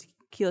shot was a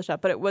tequila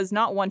shot, but it was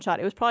not one shot.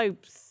 It was probably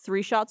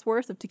 3 shots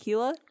worth of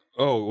tequila.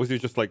 Oh, was he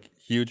just like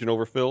huge and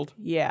overfilled?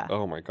 Yeah.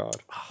 Oh my God.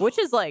 Which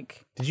is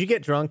like, Did you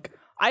get drunk?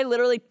 I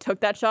literally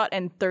took that shot,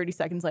 and 30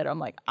 seconds later, I'm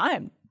like,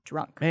 I'm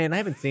drunk. Man, I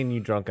haven't seen you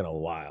drunk in a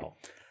while.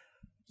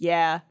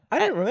 Yeah. I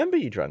didn't remember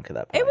you drunk at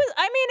that point. It was,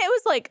 I mean, it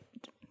was like,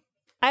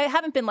 I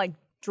haven't been like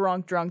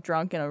drunk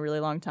in a really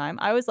long time.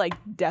 I was like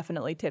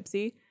definitely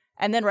tipsy.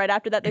 And then right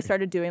after that, they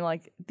started doing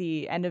like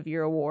the end of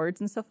year awards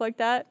and stuff like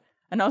that.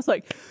 And I was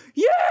like,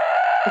 yeah,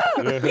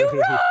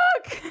 you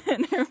rock.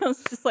 And everyone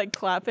was just like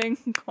clapping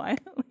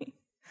quietly.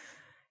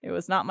 It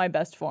was not my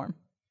best form.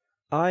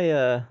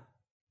 I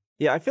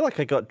feel like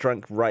I got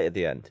drunk right at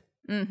the end.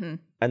 Mm-hmm.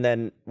 And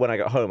then when I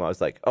got home, I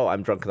was like, oh,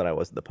 I'm drunker than I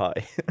was at the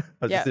party.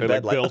 I was just Yeah. in They,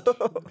 bed like,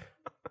 like,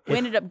 We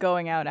ended up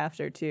going out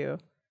after too.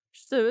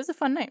 So it was a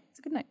fun night. It's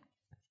a good night.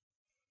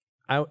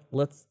 I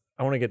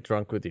want to get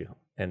drunk with you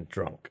and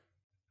drunk.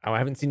 I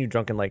haven't seen you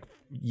drunk in like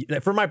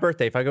for my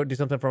birthday. If I go do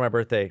something for my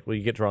birthday, will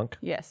you get drunk?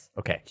 Yes.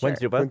 Okay. Sure.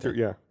 when's your When's birthday?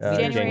 your- yeah.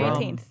 January Rum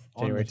 18th.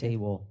 on January the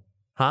table.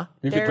 Huh?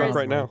 You There get drunk is-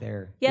 right now.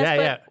 There. Yes,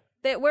 Yeah,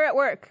 but we're at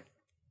work.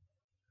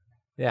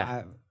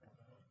 Yeah.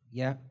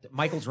 Yeah,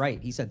 Michael's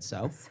right. He said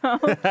so.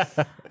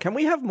 Can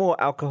we have more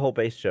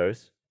alcohol-based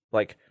shows?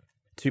 Like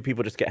 2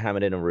 people just get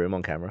hammered in a room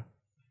on camera?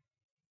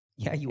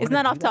 Yeah, you. Isn't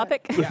wanna that do off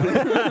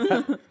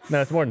topic?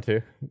 No, it's more than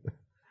 2.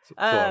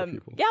 a lot of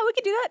people. Yeah, we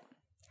could do that.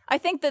 I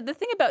think that the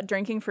thing about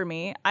drinking for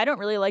me, I don't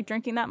really like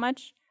drinking that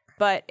much.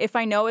 But if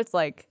I know it's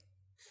like,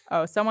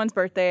 oh, someone's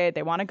birthday,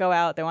 they want to go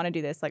out, they want to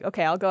do this, like,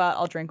 okay, I'll go out,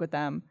 I'll drink with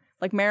them.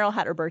 like Meryl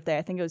had her birthday,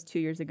 I think it was 2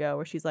 years ago,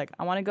 where she's like,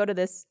 I want to go to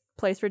this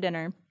place for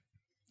dinner,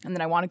 and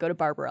then I want to go to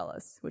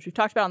Barbarella's, which we've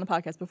talked about on the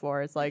podcast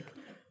before. It's like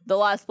the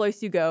last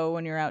place you go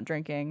when you're out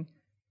drinking.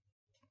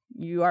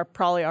 You are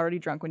probably already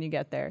drunk when you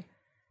get there.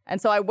 And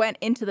so I went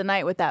into the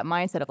night with that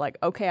mindset of like,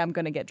 okay, I'm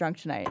going to get drunk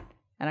tonight.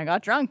 And I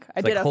got drunk.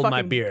 I did hold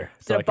my beer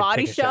so did I can a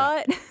body take a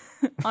shot.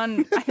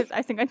 on,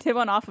 I think I did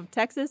one off of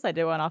Texas. I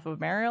did one off of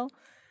Mariel.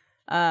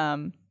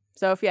 So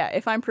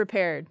if I'm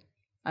prepared,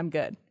 I'm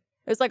good.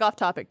 It was like off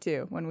topic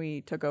too. When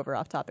we took over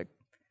off topic,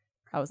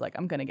 I was like,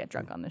 I'm going to get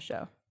drunk on this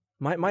show.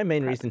 My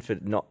main reason for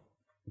not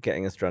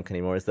getting us drunk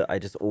anymore is that I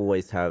just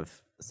always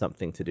have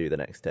something to do the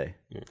next day.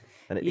 Yeah.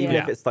 And even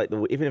if it's like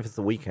even if it's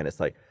the weekend, it's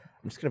like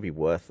I'm just gonna be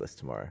worthless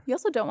tomorrow. You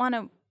also don't want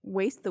to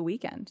waste the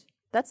weekend.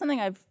 That's something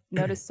I've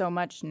noticed so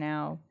much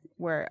now,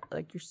 where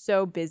like you're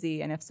so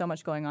busy and have so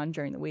much going on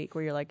during the week,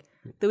 where you're like,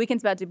 the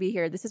weekend's about to be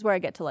here. This is where I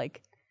get to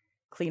like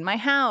clean my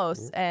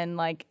house and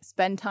like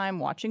spend time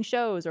watching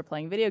shows or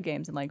playing video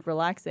games and like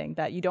relaxing.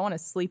 That you don't want to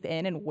sleep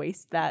in and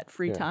waste that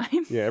free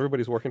time. Yeah,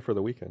 everybody's working for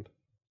the weekend.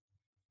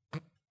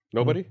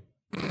 Nobody?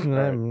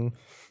 Right.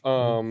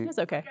 That's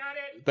okay.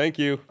 Thank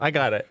you. I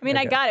got it. I mean,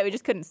 I got it. We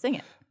just couldn't sing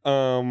it.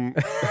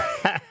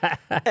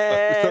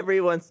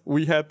 Everyone's.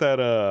 We had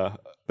that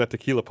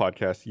tequila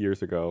podcast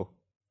years ago,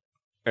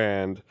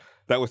 and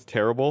that was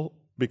terrible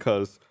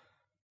because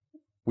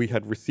we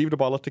had received a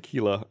bottle of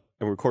tequila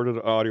and recorded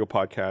an audio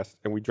podcast,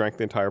 and we drank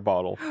the entire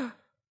bottle,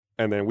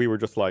 and then we were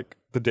just like,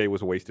 the day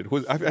was wasted.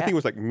 I think it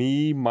was like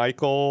me,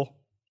 Michael,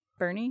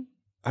 Bernie.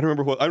 I don't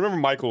remember I remember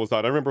Michael was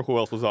on. I remember who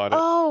else was on it.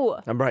 Oh,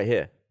 I'm right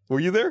here. Were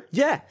you there?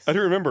 Yes. I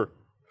don't remember.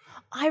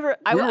 I don't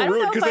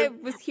know if I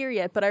was here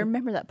yet, but I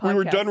remember that podcast. We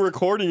were done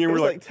recording and It we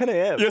was were like 10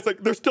 a.m. Yeah, it's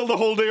like there's still the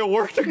whole day of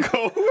work to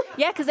go.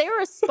 Yeah, because they were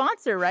a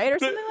sponsor, right? Or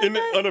something like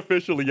that?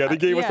 Unofficially, yeah. They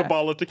gave us a yeah.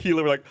 bottle of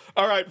tequila. We're like,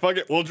 all right, fuck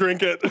it. We'll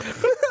drink it.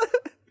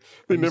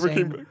 They never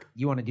came back.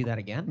 You want to do that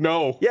again?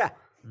 No. Yeah.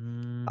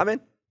 I'm in.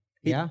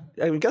 Yeah.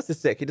 I mean, Gus is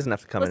sick. He doesn't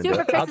have to come Let's in do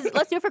and it for Chris's.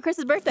 Let's do it for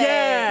Chris's birthday.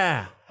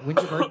 Yeah.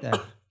 When's your birthday?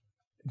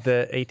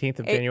 The 18th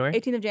of January.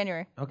 18th of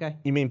January. Okay.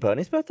 You mean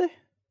Bernie's birthday?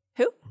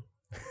 Who?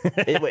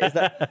 Wait, is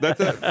that?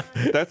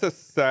 That's a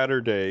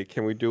Saturday.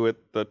 Can we do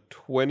it the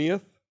 20th?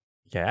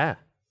 Yeah.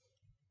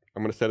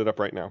 I'm gonna set it up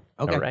right now.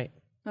 Okay. All right.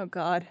 Oh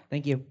God.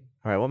 Thank you.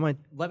 All right. What am I?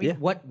 Let me. Yeah.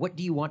 What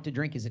do you want to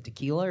drink? Is it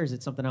tequila or is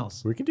it something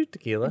else? We can do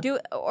tequila. Do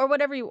or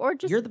whatever you or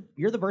just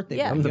You're the birthday.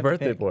 Yeah. boy. I'm You the have to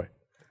birthday pick. boy.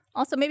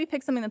 also maybe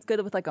pick something that's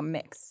good with like a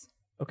mix.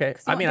 Okay. you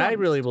I mean, want I one.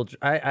 really will.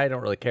 I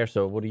don't really care.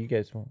 So, what do you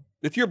guys want?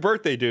 It's your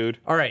birthday, dude.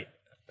 All right.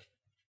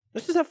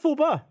 Let's just have full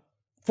bar.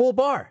 Full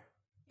bar.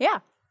 Yeah.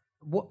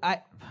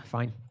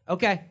 Fine.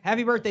 Okay.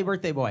 Happy birthday,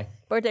 birthday boy.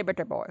 Birthday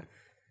boy.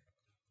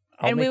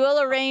 And we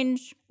will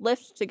arrange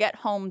Lyft to get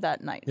home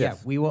that night. Yeah,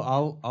 we will.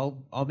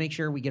 I'll make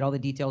sure we get all the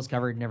details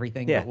covered and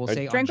everything. Yeah. But we'll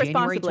say on Drink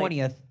January responsibly.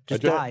 20th,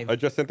 just live. I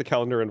just sent the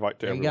calendar invite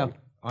to There you everyone. go.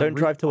 On Don't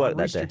drive to work on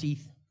that Rooster day.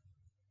 Teeth.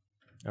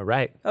 All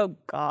right. Oh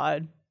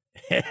God.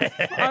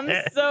 I'm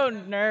so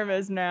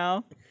nervous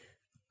now.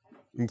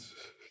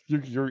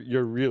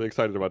 You're really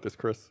excited about this,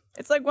 Chris.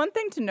 It's like one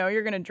thing to know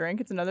you're gonna drink,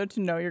 it's another to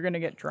know you're gonna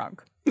get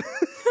drunk.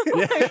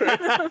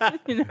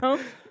 You know?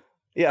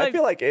 Yeah, I Like-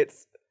 feel like it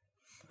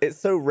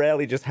so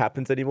rarely just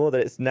happens anymore that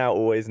it's now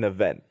always an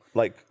event.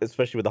 Like,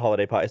 especially with the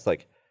holiday party, it's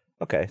like,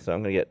 okay, so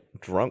I'm gonna get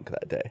drunk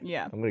that day.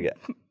 Yeah. I'm gonna get.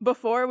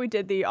 Before we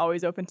did the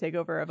always open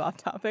takeover of Off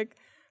Topic,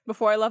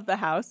 before I left the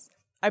house,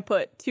 I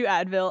put 2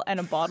 Advil and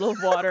a bottle of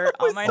water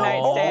on my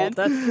nightstand.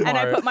 That's And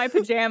I smart. put my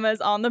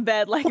pajamas on the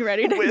bed, like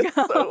ready to We're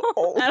go. so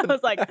old And I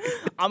was like,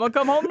 I'm gonna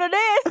come home to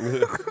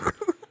this.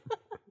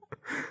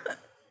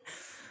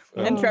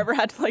 And Trevor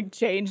had to like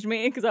change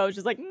me because I was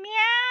just like, meow.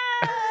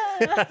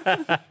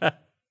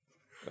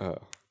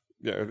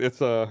 Yeah,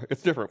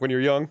 it's different. When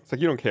you're young, it's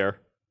like you don't care.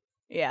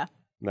 Yeah.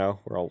 Now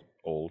we're all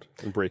old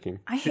and breaking.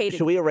 I hated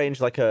Should we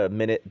arrange like a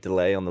minute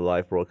delay on the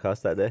live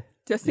broadcast that day?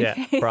 just in Yeah,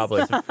 case.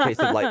 probably. In case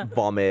of like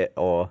vomit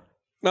or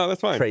No,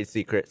 that's fine. trade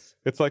secrets.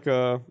 It's like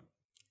it'll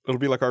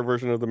be like our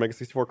version of the Mega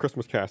 64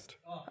 Christmas cast.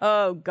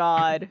 Oh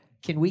God.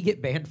 Can we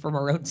get banned from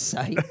our own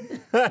site?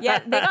 Yeah,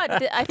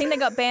 I think they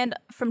got banned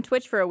from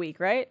Twitch for a week,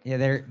 right? Yeah,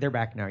 they're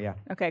back now. Yeah.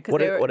 Okay, because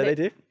What do they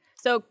do?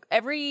 So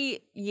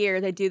every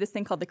year they do this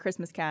thing called the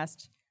Christmas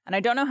cast. And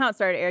I don't know how it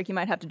started, Eric, you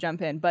might have to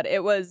jump in, but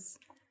it was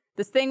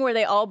this thing where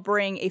they all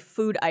bring a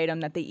food item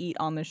that they eat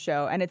on the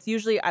show. And it's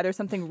usually either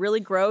something really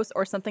gross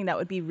or something that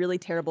would be really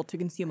terrible to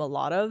consume a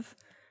lot of.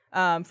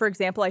 For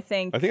example, I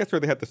think that's where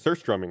they had the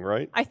surf drumming,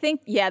 right? the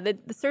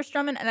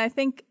surströmming,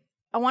 and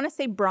I want to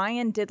say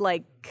Brian did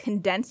like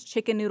condensed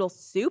chicken noodle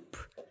soup,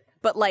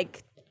 but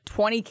like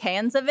 20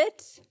 cans of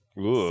it.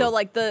 Ugh. So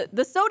like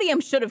the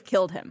sodium should have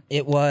killed him.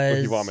 It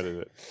was. He vomited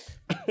it.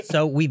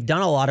 So we've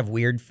done a lot of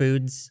weird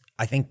foods.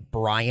 I think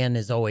Brian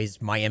is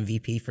always my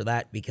MVP for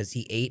that because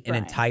he ate an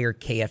Brian. entire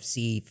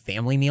KFC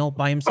family meal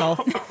by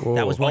himself.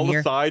 That was one All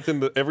year. the sides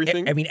and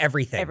everything. I mean,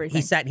 everything. Everything.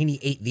 He sat and he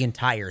ate the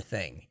entire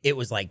thing. It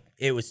was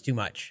too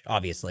much,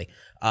 obviously.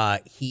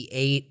 He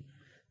ate,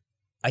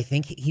 I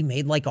think he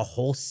made like a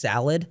whole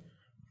salad,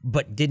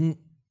 but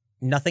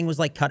nothing was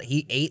like cut.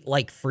 He ate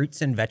like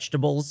fruits and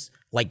vegetables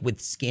like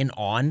with skin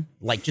on,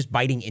 like just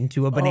biting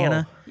into a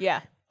banana,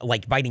 Yeah.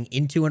 like biting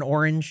into an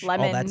orange, all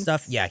that Lemons.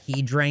 stuff. Yeah,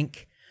 he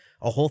drank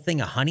a whole thing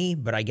of honey,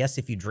 but I guess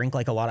if you drink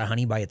like a lot of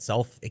honey by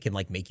itself, it can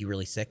like make you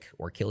really sick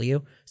or kill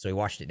you. So he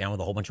washed it down with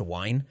a whole bunch of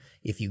wine.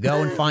 If you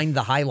go and find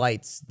the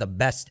highlights, the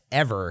best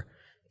ever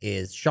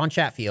is Sean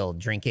Chatfield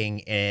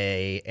drinking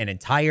an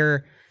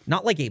entire,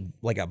 not like a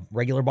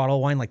regular bottle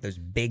of wine, like those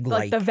big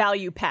Like the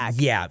value pack.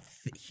 yeah,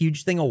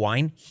 huge thing of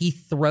wine. He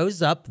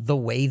throws up the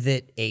way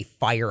that a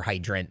fire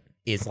hydrant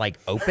is like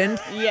opened.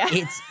 Yeah.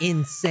 It's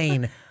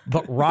insane.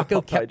 But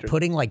Rocco kept hydrant.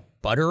 putting like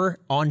butter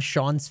on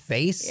Sean's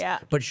face. Yeah.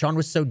 But Sean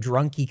was so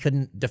drunk he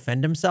couldn't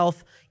defend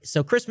himself.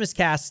 So Christmas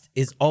cast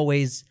is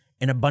always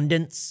an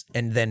abundance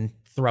and then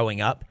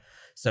throwing up.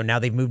 So now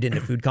they've moved into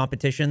food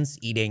competitions,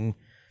 eating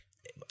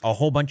a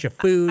whole bunch of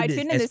food I tuned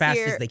in as this fast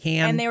year, as they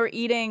can. and they were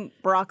eating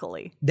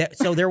broccoli.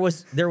 So there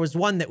was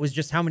one that was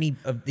just how many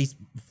of these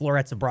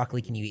florets of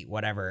broccoli can you eat,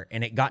 whatever.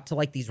 And it got to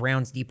like these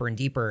rounds deeper and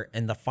deeper.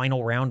 And the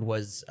final round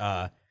was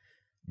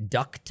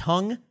duck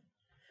tongue.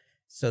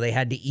 So they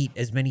had to eat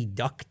as many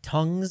duck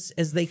tongues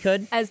as they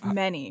could. As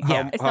many.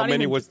 Yeah. It's How not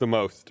many even- was the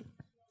most?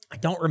 I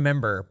don't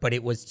remember, but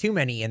it was too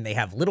many and they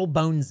have little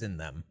bones in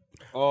them.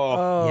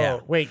 Oh, Yeah.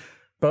 Wait,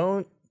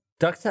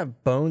 ducks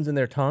have bones in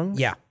their tongue?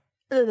 Yeah.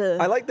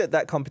 I like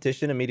that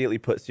competition immediately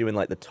puts you in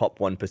like the top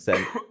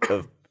 1%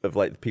 of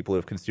like the people who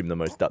have consumed the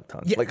most duck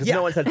tongues. Yeah, Like, because yeah.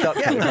 no one's had duck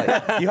tongues.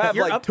 Like, you have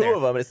You're like up 2 there.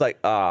 of them, and it's like,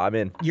 I'm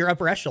in. You're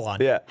upper echelon.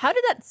 Yeah. How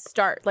did that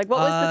start? Like, what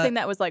was the thing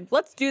that was like,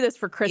 let's do this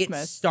for It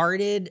Christmas?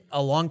 started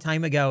a long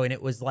time ago and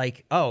it was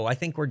like, I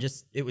think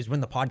it was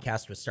when the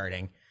podcast was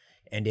starting.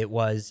 And it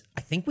was,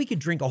 I think we could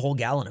drink a whole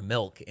gallon of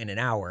milk in an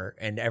hour.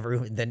 And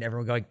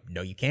everyone going,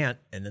 no, you can't.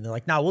 And then they're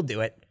like, no, we'll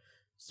do it.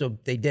 So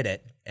they did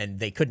it and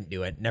they couldn't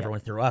do it. And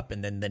everyone threw up.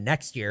 And then the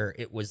next year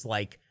it was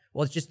like,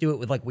 well, let's just do it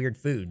with like weird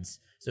foods.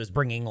 So it's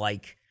bringing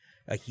like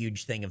a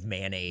huge thing of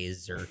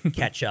mayonnaise or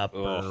ketchup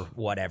or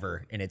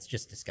whatever. And it's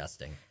just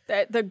disgusting.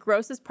 The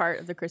grossest part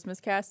of the Christmas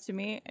cast to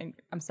me, and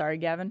I'm sorry,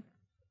 Gavin,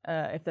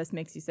 if this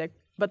makes you sick,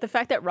 but the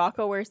fact that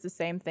Rocco wears the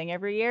same thing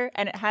every year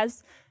and it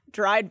has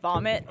dried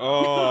vomit.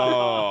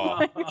 Oh.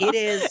 It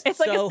is. It's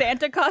like a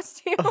Santa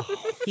costume.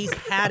 He's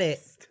had it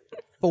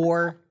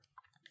for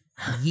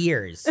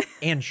years,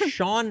 and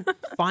Sean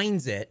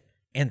finds it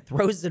and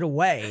throws it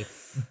away,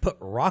 but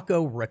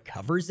Rocco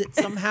recovers it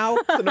somehow.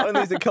 So not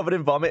only is it covered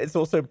in vomit, it's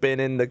also been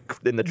in the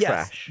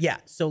trash. Yeah.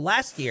 So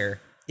last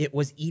year it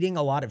was eating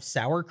a lot of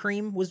sour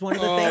cream was one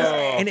of the things,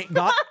 and it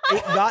got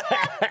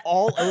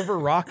all over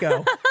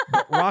Rocco.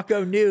 But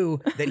Rocco knew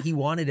that he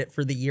wanted it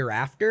for the year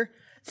after,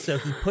 so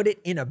he put it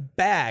in a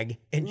bag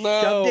and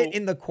shoved it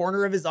in the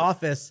corner of his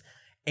office.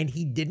 And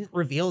he didn't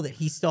reveal that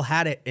he still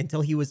had it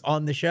until he was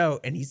on the show.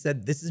 And he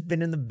said, this has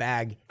been in the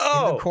bag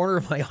in the corner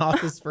of my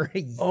office for a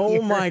year.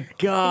 Oh my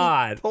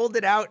God. He pulled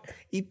it out.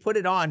 He put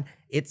it on.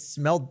 It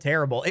smelled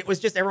terrible. It was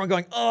just everyone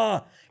going,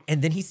 oh.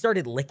 And then he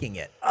started licking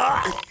it.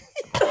 Oh,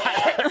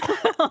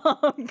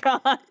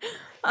 God.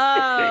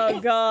 Oh,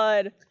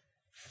 God.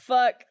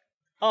 Fuck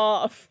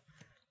off.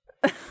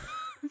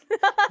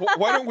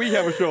 Why don't we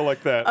have a show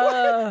like that?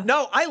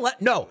 No, we're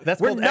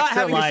called not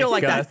Extra having a show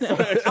like Life,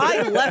 that.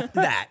 I left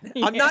that.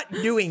 I'm not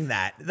doing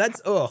that.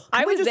 That's,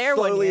 I was Just there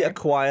one slowly year.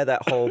 acquire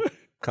that whole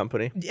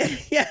company.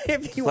 Yeah,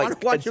 if you Like,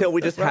 want to watch until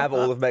we it, just have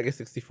all of Mega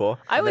 64.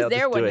 I and was they'll there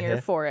just do one it year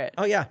here. for it.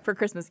 Oh, yeah. For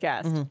Christmas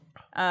cast.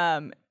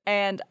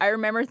 And I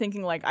remember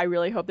thinking, like, I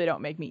really hope they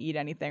don't make me eat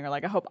anything, or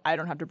like, I hope I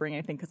don't have to bring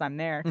anything because I'm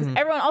there. Because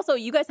everyone, also,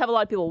 you guys have a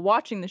lot of people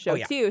watching the show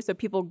yeah. too, so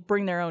people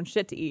bring their own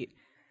shit to eat.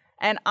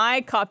 And I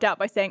copped out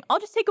by saying, I'll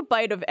just take a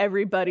bite of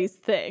everybody's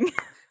thing.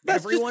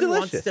 That's just Everyone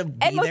wants delicious. to be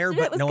And most there, of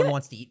it but was no one good.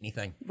 wants to eat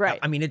anything. Right.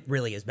 I mean, it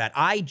really is bad.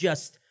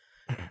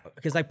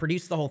 Because I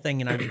produced the whole thing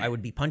and I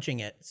would be punching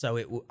it.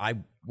 So I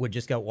would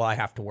just go, well, I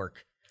have to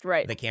work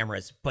Right. the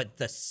cameras. But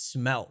the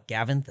smell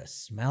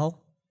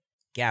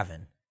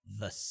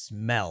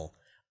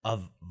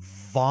of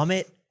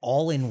vomit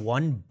all in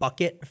one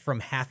bucket from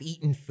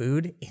half-eaten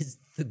food is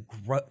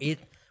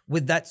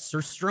with that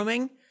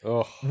surströmming,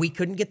 we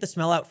couldn't get the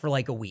smell out for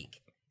like a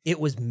week. It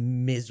was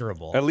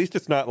miserable. At least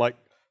it's not like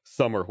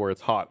summer where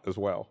it's hot as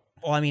well.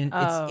 Well, I mean,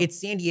 it's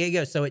San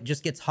Diego, so it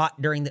just gets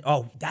hot during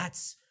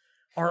that's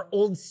our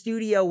old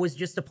studio was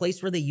just a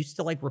place where they used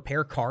to like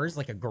repair cars,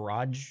 like a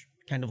garage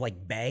kind of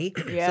like bay.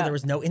 Yeah. So there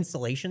was no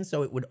insulation,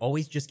 so it would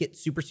always just get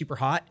super, super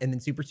hot and then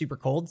super, super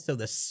cold. So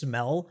the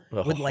smell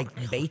would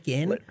like bake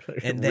in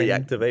and then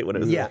reactivate when it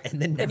was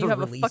and then And never you have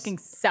release. a fucking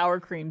sour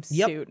cream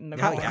Yep. suit in the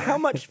How- morning. How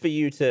much for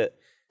you to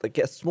like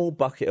get a small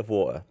bucket of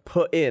water,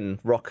 put in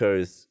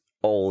Rocco's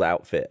old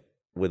outfit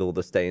with all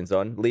the stains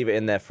on, leave it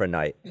in there for a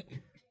night,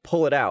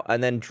 pull it out,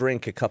 and then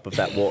drink a cup of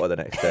that water the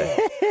next day?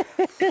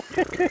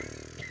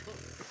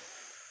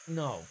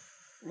 No.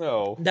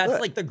 That's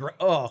like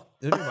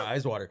my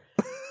eyes water.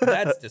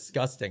 That's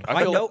disgusting.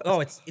 I feel-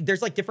 know.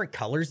 There's like different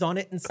colors on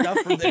it and stuff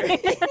from there. I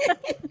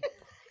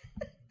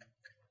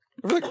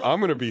feel like I'm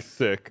gonna be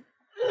sick.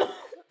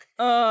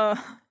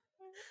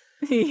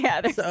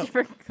 Yeah, they're So-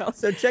 super cool.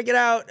 So check it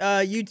out,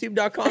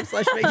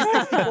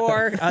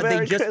 youtube.com/Vegas64.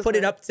 They just put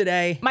it up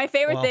today. My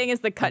favorite Well, thing is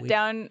the cut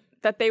down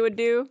that they would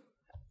do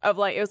of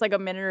like, it was like a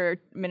minute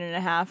or minute and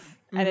a half.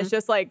 And it's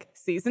just like,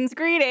 season's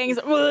greetings.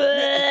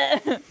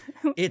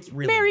 It's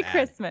really Merry bad.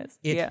 Christmas.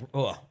 It's, Yeah.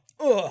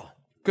 Ugh.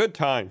 Good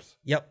times.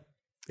 Yep.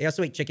 They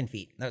also ate chicken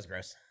feet. That was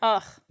gross.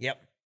 Ugh.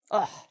 Yep.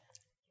 Ugh.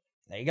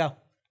 There you go.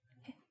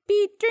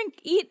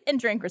 Eat and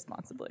drink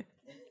responsibly.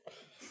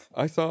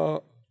 I saw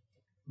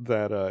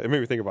that it made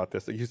me think about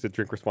this. I used to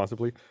drink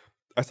responsibly.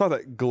 I saw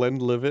that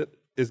Glenlivet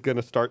is going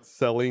to start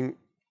selling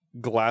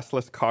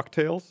glassless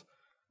cocktails.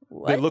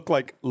 What? They look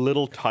like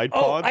little Tide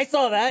Oh, Pods. I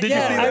saw that. Did you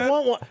yeah, see that? I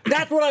want one.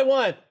 That's what I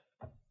want.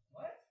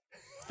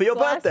 For your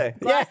birthday.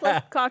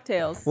 Glassless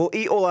cocktails. We'll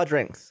eat all our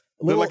drinks.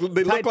 They Little look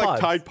Tide like Pods.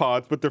 Tide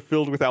Pods, but they're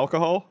filled with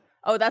alcohol.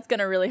 Oh, that's going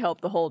to really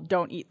help the whole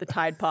don't eat the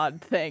Tide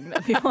Pod thing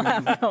that people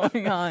have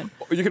going on.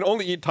 You can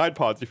only eat Tide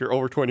Pods if you're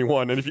over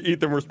 21, and if you eat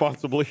them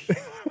responsibly.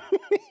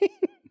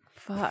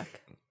 Fuck.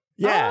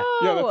 Yeah. Oh.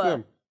 Yeah, that's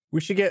them.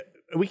 We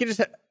could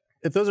just,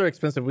 if those are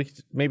expensive, we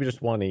could maybe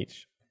just one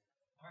each.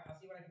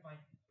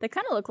 They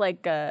kind of look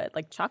like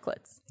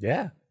chocolates.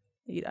 Yeah.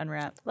 You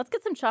unwrap. Let's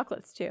get some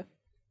chocolates too.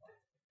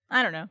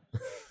 I don't know.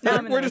 Now I'm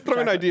in the We're mood just for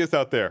throwing chocolate. ideas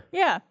out there.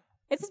 Yeah.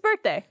 It's his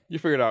birthday. You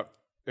figure it out,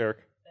 Eric.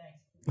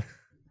 Thanks.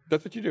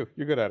 That's what you do.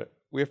 You're good at it.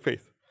 We have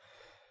faith.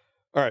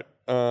 All right.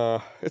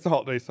 It's the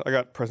holidays. I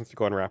got presents to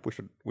go unwrap.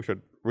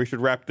 We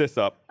should wrap this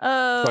up.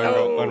 Oh. So I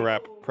go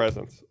unwrap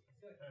presents.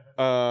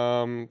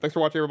 Thanks for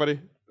watching, everybody.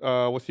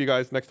 We'll see you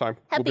guys next time.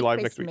 We'll be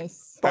live next week.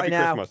 Bye Happy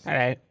now. Christmas. All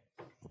right.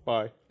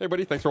 Bye. Hey,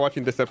 everybody. Thanks for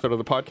watching this episode of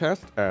the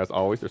podcast. As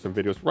always, there's some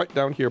videos right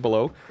down here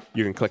below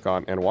you can click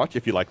on and watch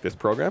if you like this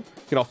program.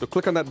 You can also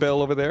click on that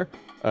bell over there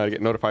to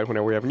get notified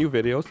whenever we have new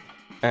videos.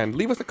 And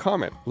leave us a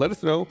comment. Let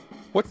us know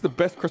what's the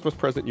best Christmas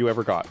present you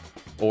ever got,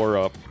 or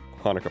a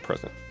Hanukkah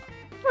present,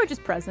 Or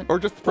just present. or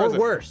just a Or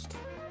present, worst.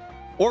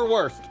 or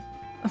worst.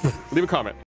 Leave a comment.